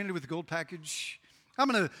Christianity with the gold package. I'm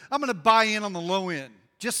gonna buy in on the low end.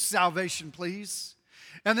 Just salvation, please.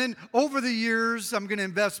 And then over the years, I'm going to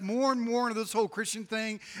invest more and more into this whole Christian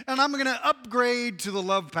thing, and I'm going to upgrade to the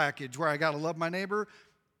love package where I got to love my neighbor.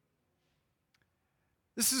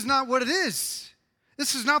 This is not what it is.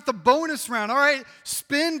 This is not the bonus round. All right,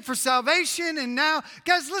 spend for salvation, and now,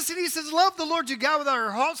 guys, listen, he says, love the Lord your God with all your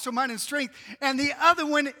heart, soul, mind, and strength. And the other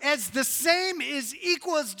one, as the same, is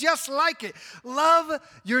equal, is just like it. Love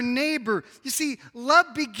your neighbor. You see, love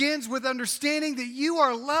begins with understanding that you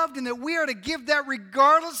are loved and that we are to give that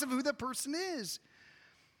regardless of who that person is.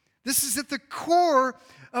 This is at the core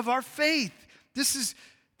of our faith. This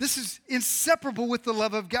is inseparable with the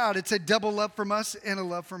love of God. It's a double love from us and a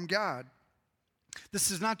love from God.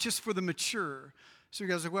 This is not just for the mature. So you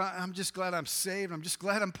guys are like, well, I'm just glad I'm saved. I'm just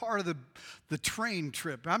glad I'm part of the train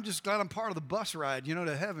trip. I'm just glad I'm part of the bus ride,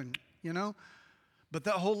 to heaven, But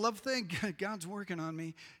that whole love thing, God's working on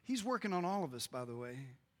me. He's working on all of us, by the way.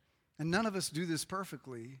 And none of us do this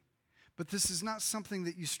perfectly. But this is not something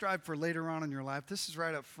that you strive for later on in your life. This is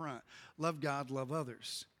right up front. Love God, love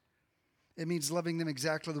others. It means loving them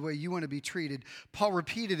exactly the way you want to be treated. Paul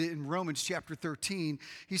repeated it in Romans chapter 13.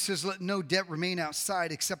 He says, let no debt remain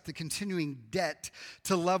outside except the continuing debt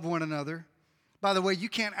to love one another. By the way, you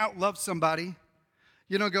can't outlove somebody.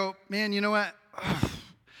 You don't go, man, you know what?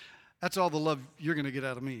 That's all the love you're going to get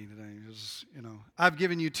out of me today. Just, I've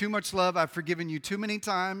given you too much love. I've forgiven you too many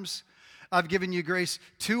times. I've given you grace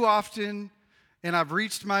too often, and I've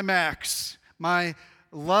reached my max. My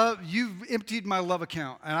love, you've emptied my love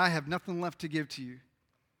account, and I have nothing left to give to you.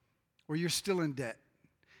 Or you're still in debt.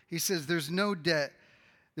 He says there's no debt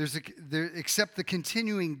except the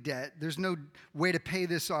continuing debt. There's no way to pay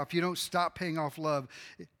this off. You don't stop paying off love.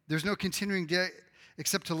 There's no continuing debt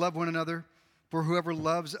except to love one another. For whoever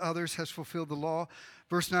loves others has fulfilled the law.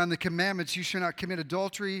 Verse 9, the commandments, you shall not commit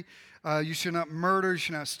adultery, you shall not murder, you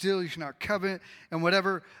shall not steal, you shall not covet, and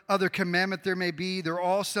whatever other commandment there may be, they're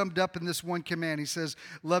all summed up in this one command. He says,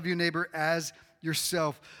 love your neighbor as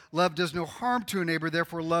yourself. Love does no harm to a neighbor,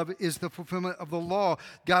 therefore love is the fulfillment of the law.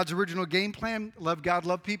 God's original game plan, love God,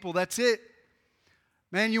 love people, that's it.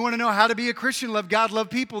 Man, you want to know how to be a Christian, love God, love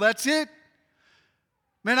people, that's it.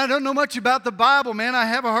 Man, I don't know much about the Bible, man. I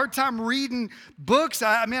have a hard time reading books.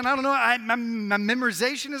 I don't know. My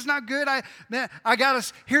memorization is not good.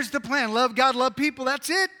 Here's the plan. Love God, love people.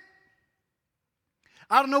 That's it.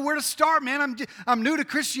 I don't know where to start, man. I'm new to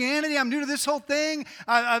Christianity. I'm new to this whole thing.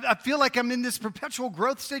 I feel like I'm in this perpetual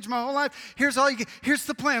growth stage my whole life. Here's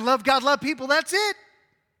the plan. Love God, love people. That's it.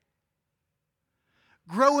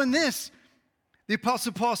 Grow in this. The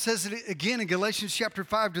Apostle Paul says it again in Galatians chapter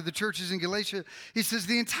 5 to the churches in Galatia. He says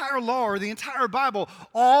the entire law or the entire Bible,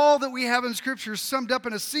 all that we have in Scripture is summed up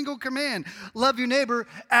in a single command. Love your neighbor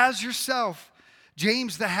as yourself.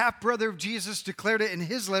 James, the half-brother of Jesus, declared it in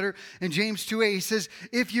his letter in James 2:8. He says,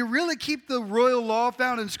 if you really keep the royal law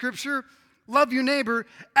found in Scripture, love your neighbor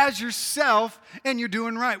as yourself, and you're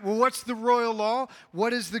doing right. Well, what's the royal law?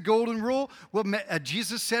 What is the golden rule? Well,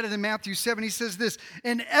 Jesus said it in Matthew 7. He says this,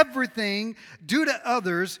 in everything, do to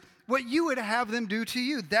others what you would have them do to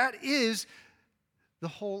you. That is the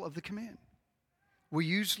whole of the command. We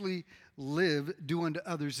usually do unto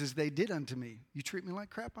others as they did unto me. You treat me like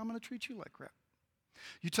crap, I'm going to treat you like crap.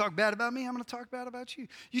 You talk bad about me, I'm going to talk bad about you.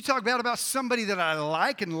 You talk bad about somebody that I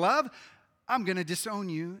like and love, I'm going to disown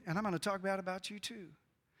you, and I'm going to talk bad about you too.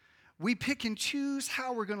 We pick and choose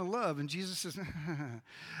how we're going to love, and Jesus says,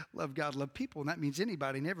 love God, love people, and that means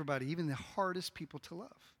anybody and everybody, even the hardest people to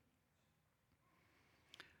love.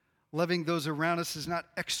 Loving those around us is not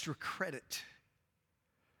extra credit.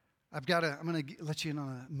 I'm going to let you in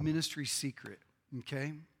on a ministry secret,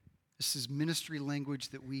 okay? This is ministry language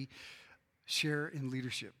that we share in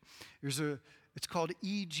leadership. It's called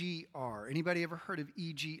EGR. Anybody ever heard of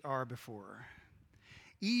EGR before?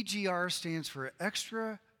 EGR stands for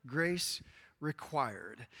Extra Grace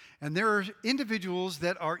Required. And there are individuals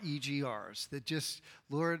that are EGRs that just,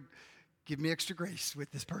 Lord, give me extra grace with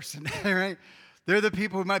this person, right? They're the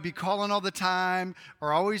people who might be calling all the time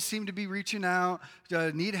or always seem to be reaching out,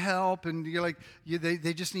 need help, and you're like,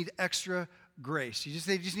 they just need extra grace.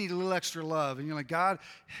 They just need a little extra love. And you're like, God,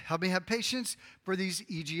 help me have patience for these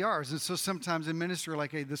EGRs. And so sometimes in ministry, we're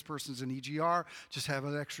like, hey, this person's an EGR. Just have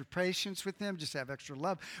an extra patience with them. Just have extra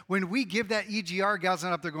love. When we give that EGR, God's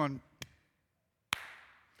not up there going,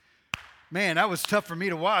 man, that was tough for me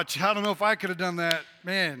to watch. I don't know if I could have done that.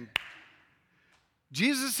 Man.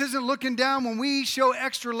 Jesus isn't looking down when we show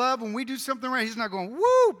extra love, when we do something right. He's not going,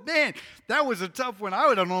 woo, man, that was a tough one.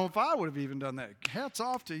 I don't know if I would have even done that. Hats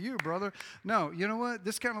off to you, brother. No, you know what?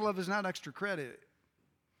 This kind of love is not extra credit.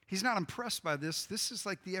 He's not impressed by this. This is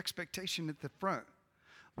like the expectation at the front.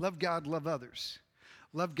 Love God, love others.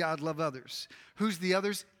 Love God, love others. Who's the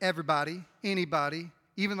others? Everybody, anybody,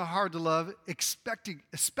 even the hard to love,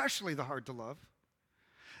 especially the hard to love.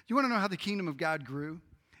 You want to know how the kingdom of God grew?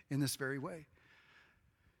 In this very way.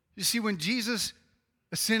 You see, when Jesus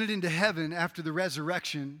ascended into heaven after the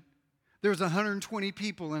resurrection, there was 120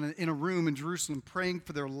 people in a room in Jerusalem praying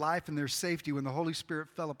for their life and their safety when the Holy Spirit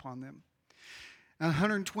fell upon them. And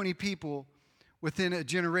 120 people within a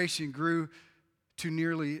generation grew to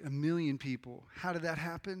nearly 1 million people. How did that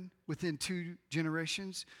happen? Within 2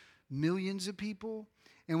 generations, millions of people.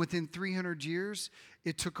 And within 300 years,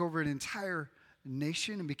 it took over an entire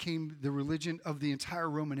nation and became the religion of the entire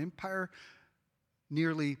Roman Empire.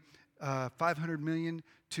 Nearly 500 million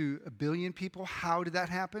to 1 billion people. How did that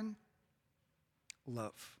happen?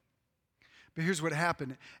 Love. But here's what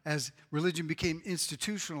happened. As religion became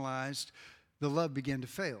institutionalized, the love began to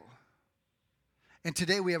fail. And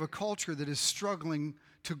today we have a culture that is struggling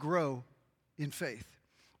to grow in faith.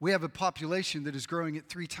 We have a population that is growing at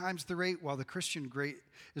 3 times the rate, while the Christian rate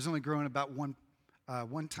is only growing about one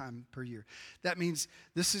time per year. That means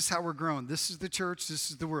this is how we're growing. This is the church. This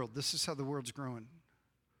is the world. This is how the world's growing.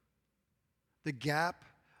 The gap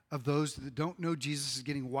of those that don't know Jesus is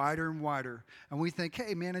getting wider and wider. And we think,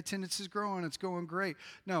 hey, man, attendance is growing. It's going great.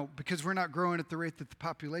 No, because we're not growing at the rate that the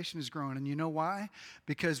population is growing. And you know why?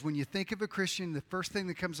 Because when you think of a Christian, the first thing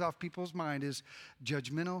that comes off people's mind is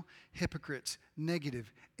judgmental, hypocrites,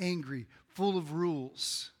 negative, angry, full of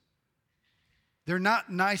rules. They're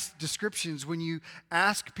not nice descriptions when you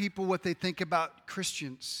ask people what they think about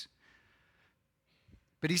Christians.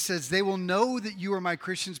 But he says, they will know that you are my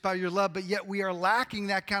Christians by your love, but yet we are lacking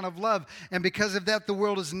that kind of love. And because of that, the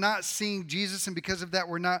world is not seeing Jesus, and because of that,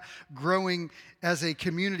 we're not growing as a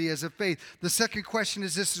community, as a faith. The second question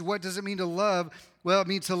is this, is what does it mean to love? Well, it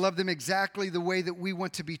means to love them exactly the way that we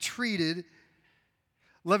want to be treated.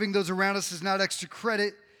 Loving those around us is not extra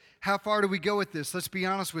credit. How far do we go with this? Let's be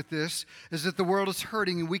honest with this, is that the world is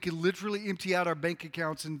hurting, and we could literally empty out our bank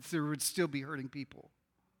accounts and there would still be hurting people.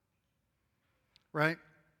 Right?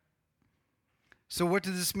 So what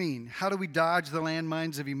does this mean? How do we dodge the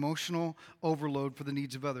landmines of emotional overload for the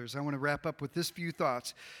needs of others? I want to wrap up with this few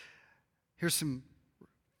thoughts. Here's some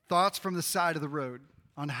thoughts from the side of the road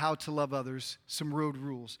on how to love others, some road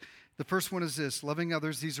rules. The first one is this, loving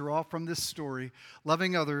others. These are all from this story.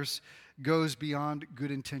 Loving others goes beyond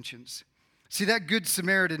good intentions. See, that good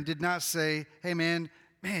Samaritan did not say, hey, man,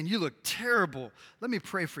 you look terrible. Let me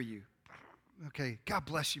pray for you. Okay, God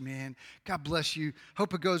bless you, man. God bless you.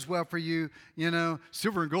 Hope it goes well for you. You know,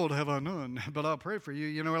 silver and gold have I none, but I'll pray for you.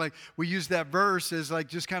 You know, we use that verse as like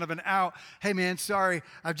just kind of an out. Hey, man, sorry,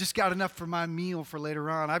 I've just got enough for my meal for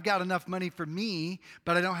later on. I've got enough money for me,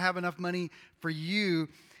 but I don't have enough money for you.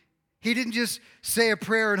 He didn't just say a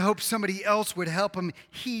prayer and hope somebody else would help him.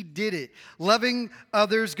 He did it. Loving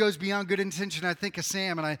others goes beyond good intention. I think of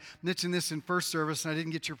Sam, and I mentioned this in first service, and I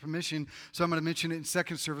didn't get your permission, so I'm going to mention it in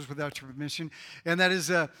second service without your permission. And that is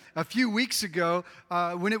a few weeks ago,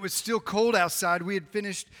 when it was still cold outside, we had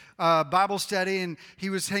finished Bible study, and he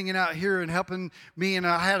was hanging out here and helping me, and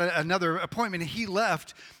I had another appointment, and he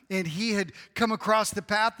left. And he had come across the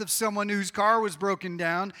path of someone whose car was broken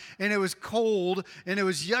down, and it was cold, and it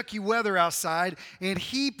was yucky weather outside, and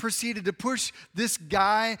he proceeded to push this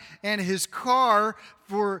guy and his car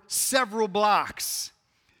for several blocks.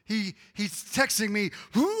 He's texting me,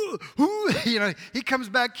 you know, he comes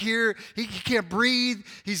back here, he can't breathe,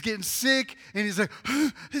 he's getting sick, and he's like,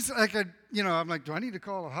 I'm like, do I need to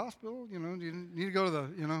call a hospital? You know, do you need to go to the,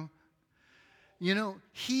 you know? You know,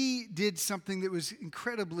 he did something that was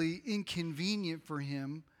incredibly inconvenient for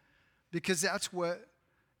him because that's what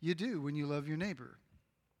you do when you love your neighbor.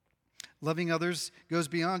 Loving others goes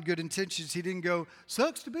beyond good intentions. He didn't go,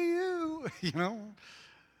 sucks to be you, you know.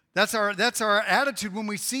 That's our attitude when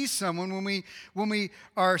we see someone, when we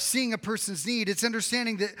are seeing a person's need. It's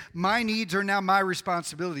understanding that my needs are now my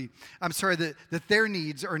responsibility. I'm sorry, that their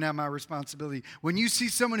needs are now my responsibility. When you see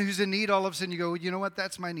someone who's in need, all of a sudden you go, you know what,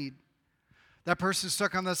 that's my need. That person's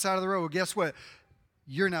stuck on the side of the road. Well, guess what?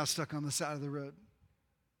 You're now stuck on the side of the road.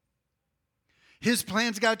 His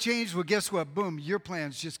plans got changed. Well, guess what? Boom, your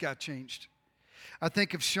plans just got changed. I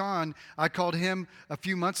think of Sean. I called him a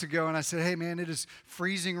few months ago, and I said, hey, man, it is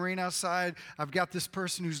freezing rain outside. I've got this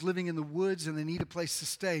person who's living in the woods, and they need a place to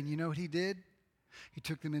stay. And you know what he did? He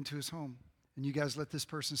took them into his home. And you guys let this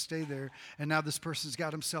person stay there. And now this person's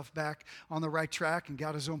got himself back on the right track and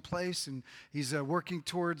got his own place. And he's working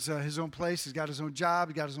towards his own place. He's got his own job.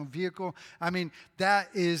 He got his own vehicle. I mean, that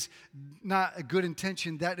is not a good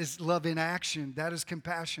intention. That is love in action. That is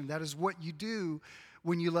compassion. That is what you do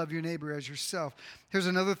when you love your neighbor as yourself. Here's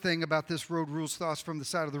another thing about this road rules thoughts from the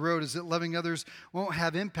side of the road is that loving others won't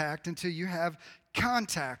have impact until you have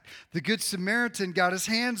contact. The Good Samaritan got his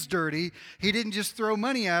hands dirty. He didn't just throw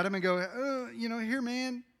money at him and go, oh, here,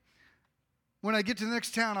 man. When I get to the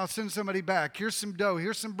next town, I'll send somebody back. Here's some dough.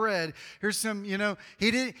 Here's some bread. Here's some,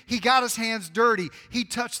 He got his hands dirty. He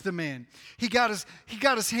touched the man. He got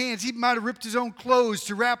his hands. He might have ripped his own clothes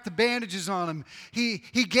to wrap the bandages on him. He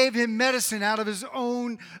gave him medicine out of his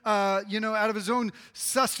own, out of his own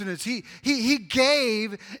sustenance. He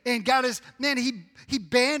gave and got his, man, he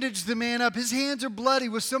bandaged the man up. His hands are bloody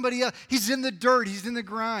with somebody else. He's in the dirt. He's in the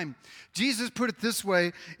grime. Jesus put it this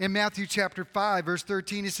way in Matthew chapter 5, verse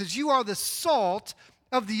 13. He says, you are the salt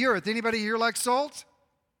of the earth. Anybody here like salt?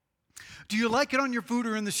 Do you like it on your food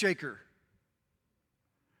or in the shaker?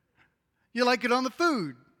 You like it on the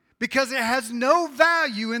food because it has no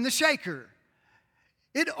value in the shaker.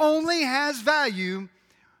 It only has value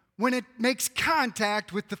when it makes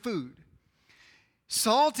contact with the food.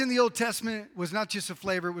 Salt in the Old Testament was not just a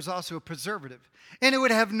flavor, it was also a preservative. And it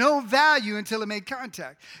would have no value until it made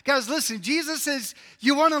contact. Guys, listen, Jesus says,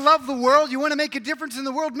 you want to love the world, you want to make a difference in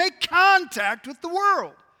the world, make contact with the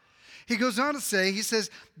world. He goes on to say, he says,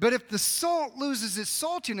 but if the salt loses its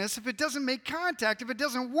saltiness, if it doesn't make contact, if it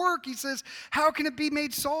doesn't work, he says, how can it be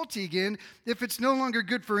made salty again if it's no longer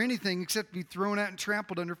good for anything except to be thrown out and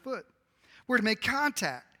trampled underfoot? We're to make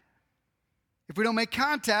contact. If we don't make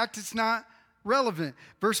contact, it's not relevant.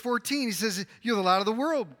 Verse 14, he says, you're the light of the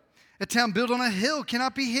world. A town built on a hill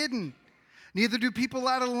cannot be hidden. Neither do people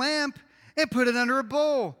light a lamp and put it under a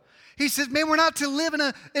bowl. He says, man, we're not to live in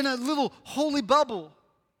a little holy bubble.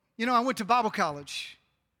 I went to Bible college.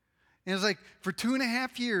 And it was like, for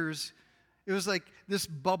 2.5 years, it was like this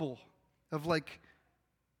bubble of it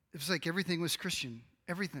was like everything was Christian.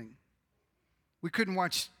 Everything. We couldn't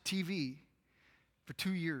watch TV for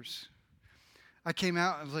 2 years. I came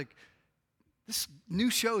out, I was like, this new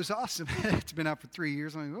show is awesome. It's been out for 3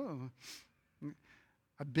 years. I'm like, oh.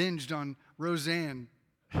 I binged on Roseanne.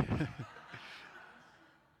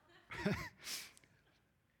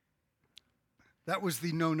 That was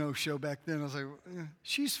the no-no show back then. I was like,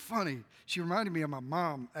 she's funny. She reminded me of my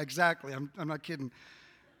mom. Exactly. I'm not kidding.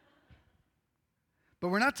 But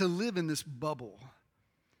we're not to live in this bubble.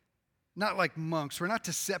 Not like monks. We're not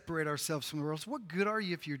to separate ourselves from the world. So what good are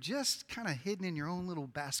you if you're just kind of hidden in your own little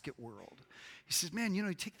basket world? He says, man,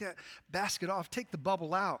 you take that basket off, take the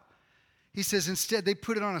bubble out. He says, instead, they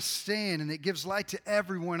put it on a stand, and it gives light to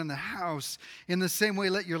everyone in the house. In the same way,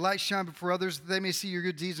 let your light shine before others, that they may see your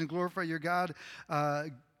good deeds and glorify your God,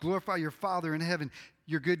 glorify your Father in heaven.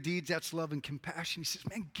 Your good deeds, that's love and compassion. He says,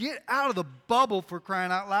 man, get out of the bubble, for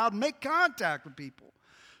crying out loud, and make contact with people.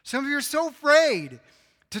 Some of you are so afraid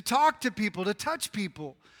to talk to people, to touch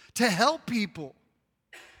people, to help people.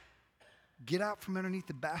 Get out from underneath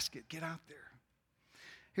the basket. Get out there.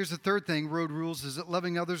 Here's the third thing, road rules, is that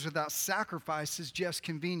loving others without sacrifice is just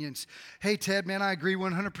convenience. Hey, Ted, man, I agree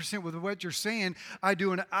 100% with what you're saying. I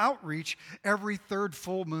do an outreach every third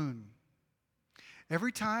full moon.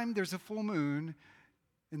 Every time there's a full moon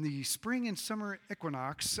in the spring and summer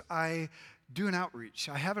equinox, I do an outreach.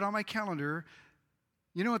 I have it on my calendar.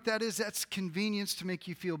 You know what that is? That's convenience to make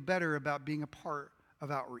you feel better about being a part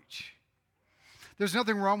of outreach. There's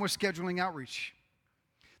nothing wrong with scheduling outreach.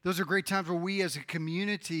 Those are great times where we as a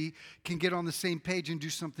community can get on the same page and do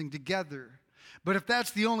something together. But if that's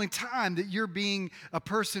the only time that you're being a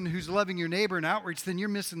person who's loving your neighbor in outreach, then you're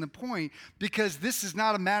missing the point, because this is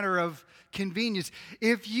not a matter of convenience.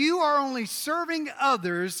 If you are only serving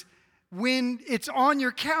others when it's on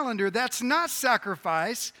your calendar, that's not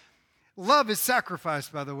sacrifice. Love is sacrifice,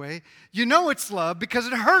 by the way. You know it's love because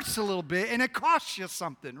it hurts a little bit and it costs you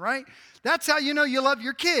something, right? That's how you know you love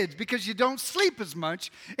your kids, because you don't sleep as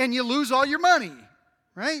much and you lose all your money,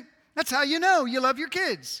 right? That's how you know you love your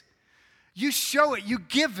kids. You show it, you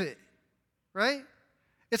give it, right?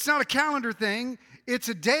 It's not a calendar thing. It's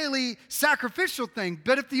a daily sacrificial thing.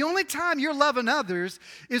 But if the only time you're loving others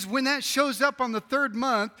is when that shows up on the third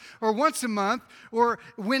month or once a month, or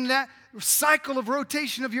when that cycle of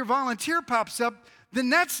rotation of your volunteer pops up, then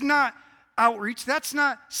that's not outreach. That's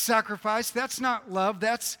not sacrifice. That's not love.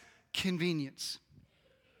 That's convenience.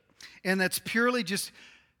 And that's purely just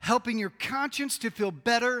helping your conscience to feel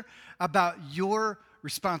better about your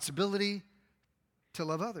responsibility to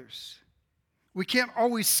love others. We can't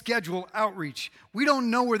always schedule outreach. We don't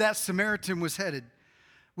know where that Samaritan was headed.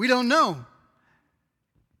 We don't know.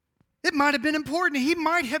 It might have been important. He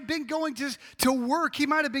might have been going to work. He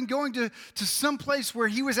might have been going to some place where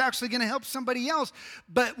he was actually going to help somebody else.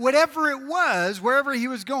 But whatever it was, wherever he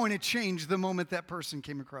was going, it changed the moment that person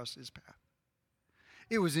came across his path.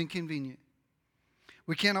 It was inconvenient.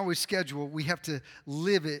 We can't always schedule. We have to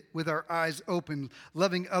live it with our eyes open.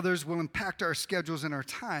 Loving others will impact our schedules and our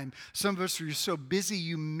time. Some of us are so busy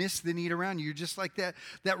you miss the need around you. You're just like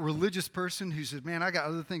that religious person who says, man, I got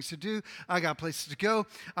other things to do. I got places to go.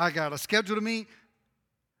 I got a schedule to meet.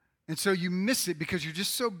 And so you miss it because you're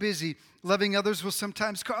just so busy. Loving others will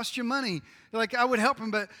sometimes cost you money. You're like, I would help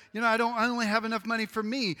them, but I only have enough money for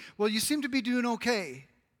me. Well, you seem to be doing okay.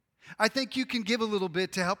 I think you can give a little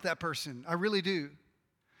bit to help that person. I really do.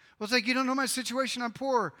 Well, it's like, you don't know my situation. I'm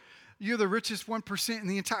poor. You're the richest 1% in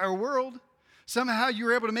the entire world. Somehow you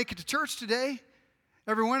were able to make it to church today.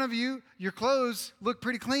 Every one of you, your clothes look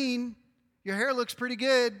pretty clean. Your hair looks pretty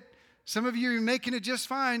good. Some of you are making it just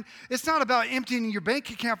fine. It's not about emptying your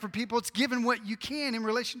bank account for people. It's giving what you can in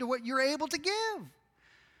relation to what you're able to give.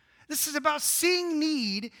 This is about seeing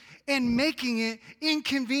need and making it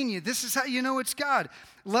inconvenient. This is how you know it's God.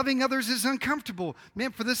 Loving others is uncomfortable.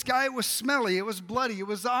 Man, for this guy, it was smelly, it was bloody, it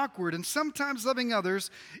was awkward. And sometimes loving others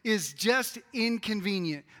is just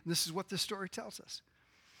inconvenient. And this is what this story tells us.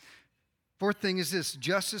 Fourth thing is this: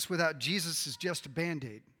 justice without Jesus is just a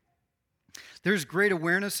Band-Aid. There's great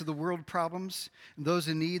awareness of the world problems and those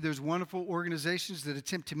in need. There's wonderful organizations that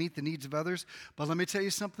attempt to meet the needs of others. But let me tell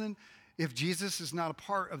you something. If Jesus is not a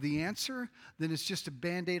part of the answer, then it's just a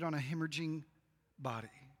Band-Aid on a hemorrhaging body.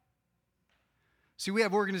 See, we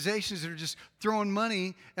have organizations that are just throwing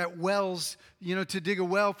money at wells, to dig a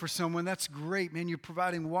well for someone. That's great, man. You're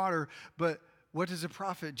providing water, but what does it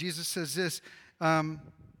profit? Jesus says this in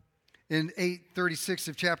 8:36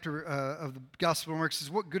 of chapter of the Gospel of Mark.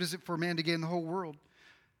 Says, "What good is it for a man to gain the whole world,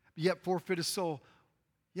 yet forfeit his soul?"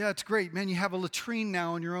 Yeah, it's great, man. You have a latrine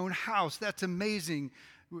now in your own house. That's amazing.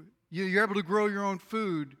 You're able to grow your own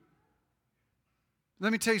food.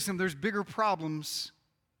 Let me tell you something. There's bigger problems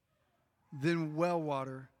than well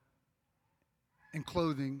water and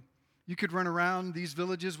clothing. You could run around these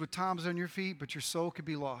villages with Toms on your feet, but your soul could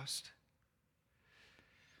be lost.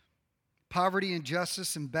 Poverty,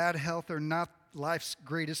 injustice, and bad health are not life's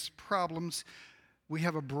greatest problems. We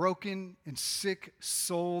have a broken and sick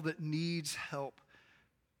soul that needs help.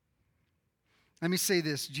 Let me say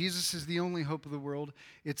this: Jesus is the only hope of the world.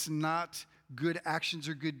 It's not good actions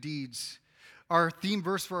or good deeds. Our theme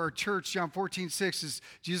verse for our church, John 14:6, is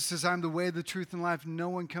Jesus says, "I'm the way, the truth, and life. No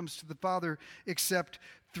one comes to the Father except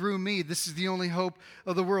through me." This is the only hope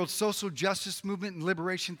of the world. Social justice movement and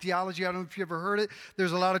liberation theology. I don't know if you ever heard it.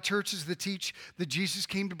 There's a lot of churches that teach that Jesus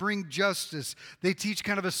came to bring justice. They teach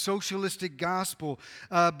kind of a socialistic gospel,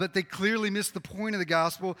 but they clearly miss the point of the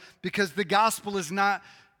gospel, because the gospel is not,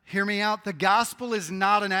 hear me out, the gospel is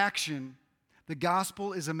not an action. The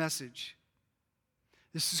gospel is a message.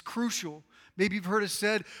 This is crucial. Maybe you've heard it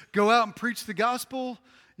said, go out and preach the gospel,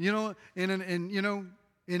 and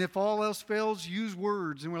if all else fails, use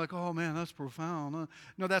words. And we're like, oh man, that's profound.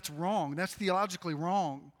 No, that's wrong. That's theologically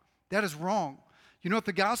wrong. That is wrong. You know what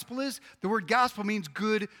the gospel is? The word gospel means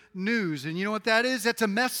good news. And you know what that is? That's a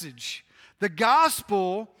message. The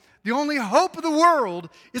gospel, the only hope of the world,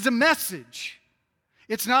 is a message.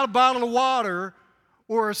 It's not a bottle of water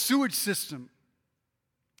or a sewage system.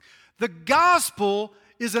 The gospel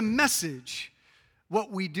is a message.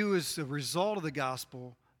 What we do as a result of the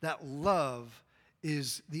gospel, that love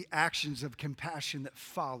is the actions of compassion that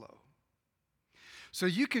follow. So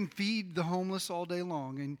you can feed the homeless all day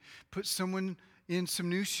long and put someone in some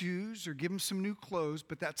new shoes or give them some new clothes,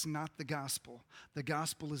 but that's not the gospel. The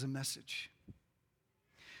gospel is a message.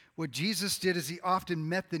 What Jesus did is he often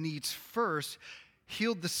met the needs first,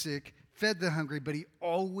 healed the sick, fed the hungry, but he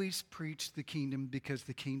always preached the kingdom, because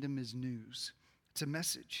the kingdom is news. It's a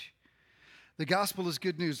message. The gospel is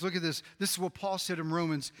good news. Look at this. This is what Paul said in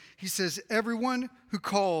Romans. He says, everyone who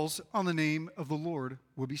calls on the name of the Lord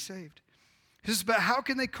will be saved. He says, but how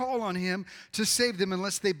can they call on him to save them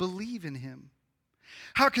unless they believe in him?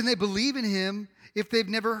 How can they believe in him if they've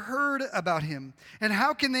never heard about him? And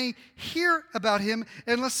how can they hear about him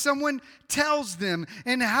unless someone tells them?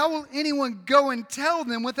 And how will anyone go and tell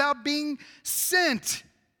them without being sent?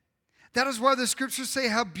 That is why the scriptures say,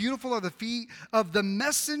 how beautiful are the feet of the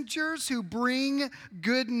messengers who bring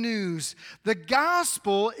good news. The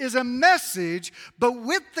gospel is a message, but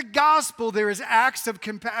with the gospel there is acts of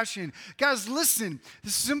compassion. Guys, listen,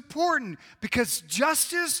 this is important, because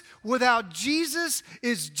justice without Jesus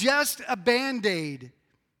is just a Band-Aid.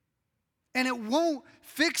 And it won't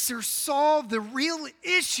fix or solve the real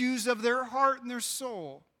issues of their heart and their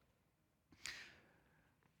soul.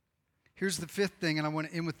 Here's the fifth thing, and I want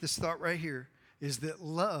to end with this thought right here, is that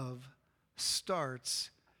love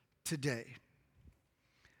starts today.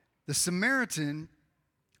 The Samaritan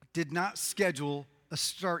did not schedule a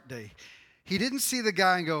start day. He didn't see the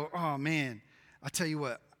guy and go, oh man, I tell you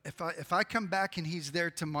what, if I come back and he's there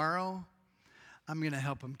tomorrow, I'm going to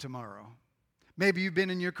help him tomorrow. Maybe you've been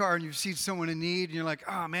in your car and you've seen someone in need and you're like,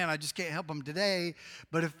 oh man, I just can't help them today.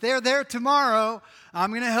 But if they're there tomorrow, I'm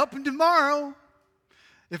going to help them tomorrow.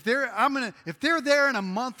 If they're there in a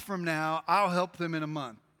month from now, I'll help them in a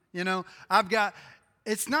month. You know,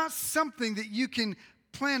 it's not something that you can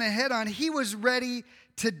plan ahead on. He was ready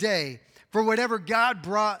today for whatever God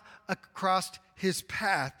brought across his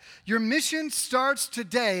path. Your mission starts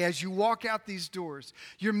today as you walk out these doors.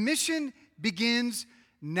 Your mission begins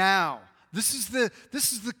now. This is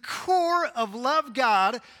the core of love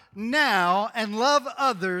God now and love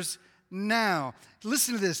others now.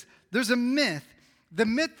 Listen to this. There's a myth. The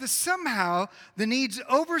myth that somehow the needs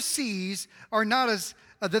overseas are not as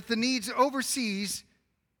that the needs overseas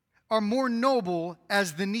are more noble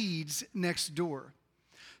as the needs next door.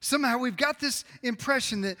 Somehow we've got this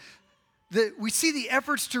impression that we see the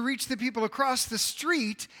efforts to reach the people across the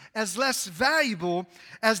street as less valuable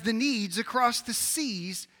as the needs across the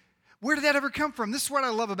seas. Where did that ever come from? This is what I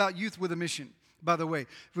love about Youth with a Mission, by the way.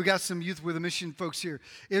 We got some Youth with a Mission folks here.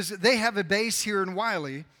 Is they have a base here in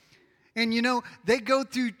Wiley. And you know, they go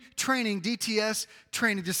through training, DTS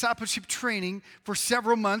training, discipleship training for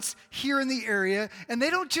several months here in the area. And they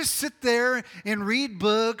don't just sit there and read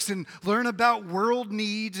books and learn about world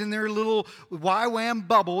needs in their little YWAM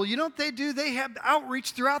bubble. You know what they do? They have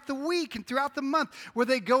outreach throughout the week and throughout the month where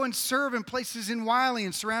they go and serve in places in Wiley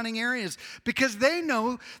and surrounding areas because they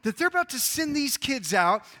know that they're about to send these kids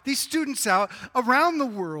out, these students out around the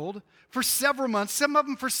world for several months, some of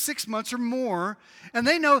them for 6 months or more. And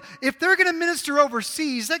they know if they're going to minister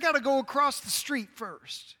overseas, they got to go across the street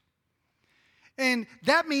first. And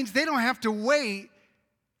that means they don't have to wait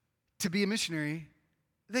to be a missionary.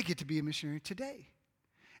 They get to be a missionary today.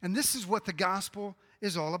 And this is what the gospel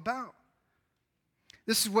is all about.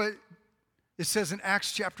 This is what it says in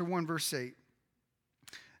Acts chapter 1, verse 8.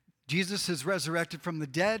 Jesus is resurrected from the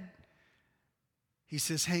dead. He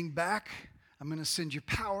says, hang back. I'm going to send you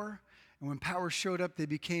power. And when power showed up, they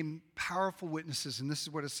became powerful witnesses. And this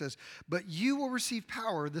is what it says. But you will receive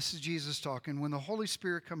power, this is Jesus talking, when the Holy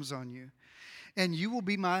Spirit comes on you. And you will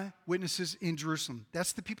be my witnesses in Jerusalem.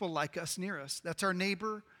 That's the people like us, near us. That's our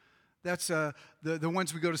neighbor. That's the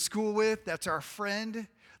ones we go to school with. That's our friend.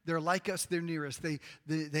 They're like us. They're near us.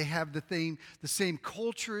 They have the same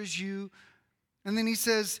culture as you. And then he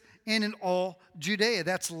says, and in all Judea.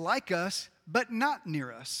 That's like us, but not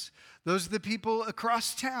near us. Those are the people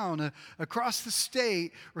across town, across the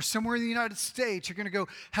state, or somewhere in the United States. You're going to go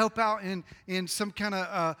help out in some kind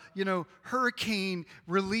of, hurricane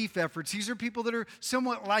relief efforts. These are people that are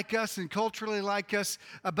somewhat like us and culturally like us,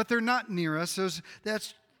 but they're not near us.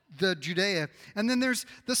 That's the Judea. And then there's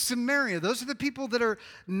the Samaria. Those are the people that are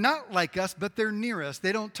not like us, but they're near us.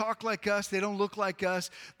 They don't talk like us. They don't look like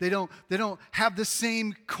us. They don't have the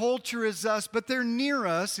same culture as us, but they're near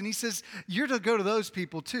us. And he says, you're to go to those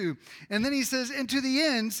people too. And then he says, and to the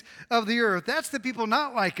ends of the earth. That's the people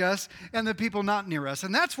not like us and the people not near us.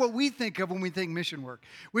 And that's what we think of when we think mission work.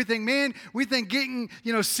 We think getting,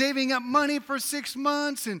 saving up money for 6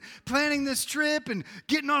 months and planning this trip and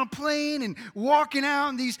getting on a plane and walking out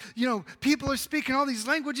and these people are speaking all these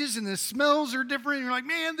languages and the smells are different. And you're like,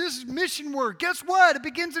 man, this is mission work. Guess what? It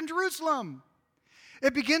begins in Jerusalem.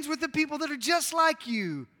 It begins with the people that are just like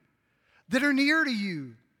you, that are near to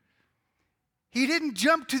you. He didn't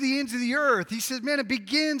jump to the ends of the earth. He says, man, it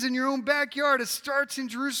begins in your own backyard. It starts in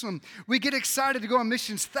Jerusalem. We get excited to go on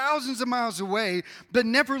missions thousands of miles away, but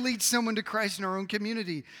never lead someone to Christ in our own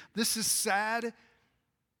community. This is sad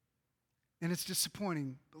and it's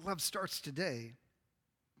disappointing. But love starts today.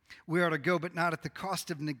 We are to go, but not at the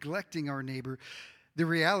cost of neglecting our neighbor. The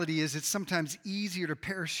reality is it's sometimes easier to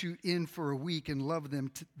parachute in for a week and love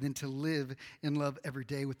them than to live in love every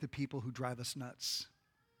day with the people who drive us nuts.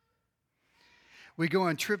 We go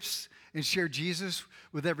on trips and share Jesus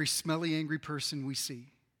with every smelly, angry person we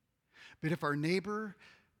see. But if our neighbor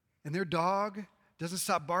and their dog doesn't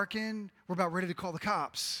stop barking, we're about ready to call the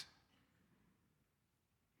cops.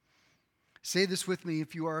 Say this with me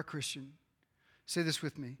if you are a Christian. Say this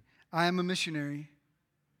with me. I am a missionary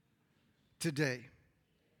today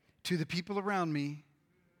to the people around me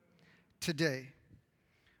today.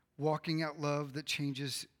 Walking out love that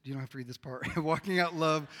changes, you don't have to read this part. Walking out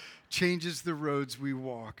love changes the roads we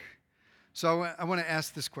walk. So I want to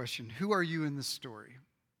ask this question. Who are you in this story?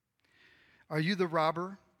 Are you the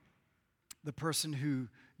robber, the person who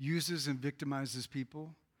uses and victimizes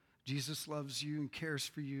people? Jesus loves you and cares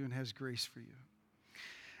for you and has grace for you.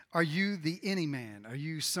 Are you the any man? Are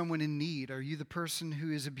you someone in need? Are you the person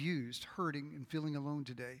who is abused, hurting, and feeling alone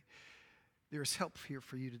today? There is help here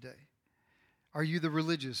for you today. Are you the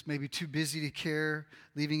religious, maybe too busy to care,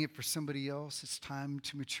 leaving it for somebody else? It's time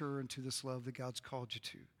to mature into this love that God's called you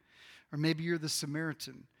to. Or maybe you're the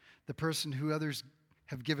Samaritan, the person who others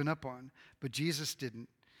have given up on, but Jesus didn't,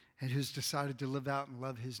 and who's decided to live out and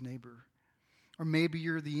love his neighbor. Or maybe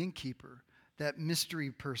you're the innkeeper, that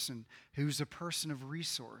mystery person who's a person of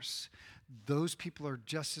resource. Those people are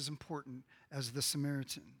just as important as the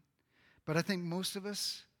Samaritan. But I think most of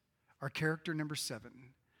us are character number 7,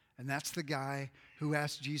 and that's the guy who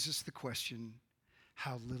asked Jesus the question,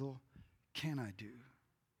 how little can I do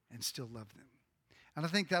and still love them? And I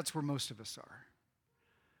think that's where most of us are.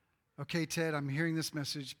 Okay, Ted, I'm hearing this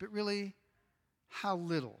message, but really, how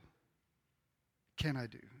little can I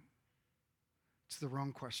do? It's the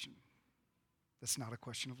wrong question. That's not a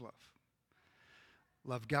question of love.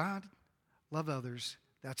 Love God, love others.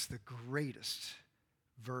 That's the greatest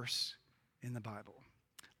verse in the Bible.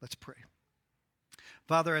 Let's pray.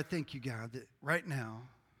 Father, I thank you, God, that right now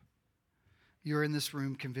you're in this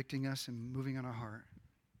room convicting us and moving on our heart.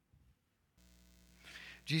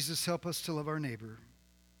 Jesus, help us to love our neighbor.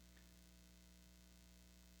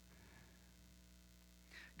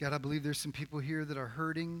 God, I believe there's some people here that are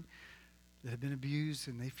hurting, that have been abused,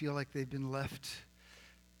 and they feel like they've been left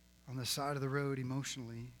on the side of the road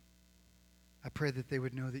emotionally. I pray that they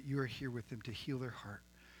would know that you are here with them to heal their heart.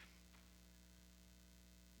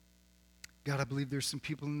 God, I believe there's some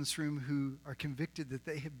people in this room who are convicted that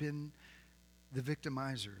they have been the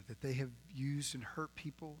victimizer, that they have used and hurt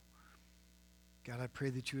people. God, I pray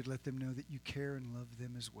that you would let them know that you care and love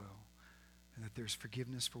them as well, and that there's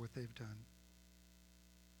forgiveness for what they've done.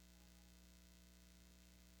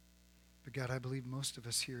 But God, I believe most of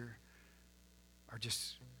us here are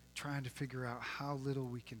just trying to figure out how little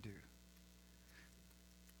we can do.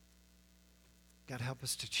 God, help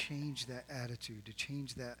us to change that attitude, to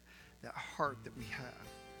change that heart that we have.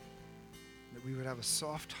 That we would have a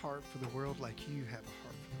soft heart for the world like you have a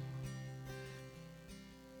heart for the world.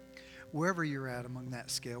 Wherever you're at among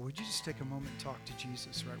that scale, would you just take a moment and talk to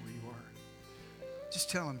Jesus right where you are? Just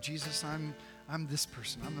tell him, Jesus, I'm this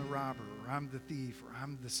person. I'm the robber, or I'm the thief, or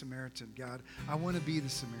I'm the Samaritan. God, I want to be the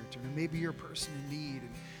Samaritan. And maybe you're a person in need. And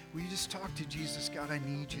will you just talk to Jesus? God, I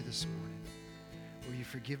need you this morning. Will you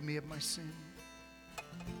forgive me of my sin?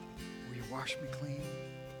 Will you wash me clean?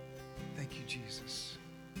 Thank you, Jesus.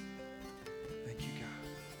 Thank you, God.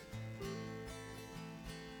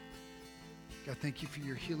 God, thank you for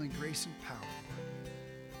your healing grace and power.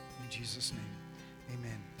 In Jesus' name,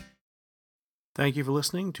 amen. Thank you for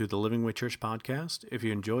listening to the Living Way Church podcast. If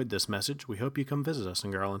you enjoyed this message, we hope you come visit us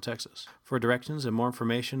in Garland, Texas. For directions and more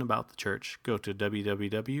information about the church, go to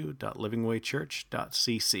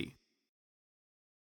www.livingwaychurch.cc.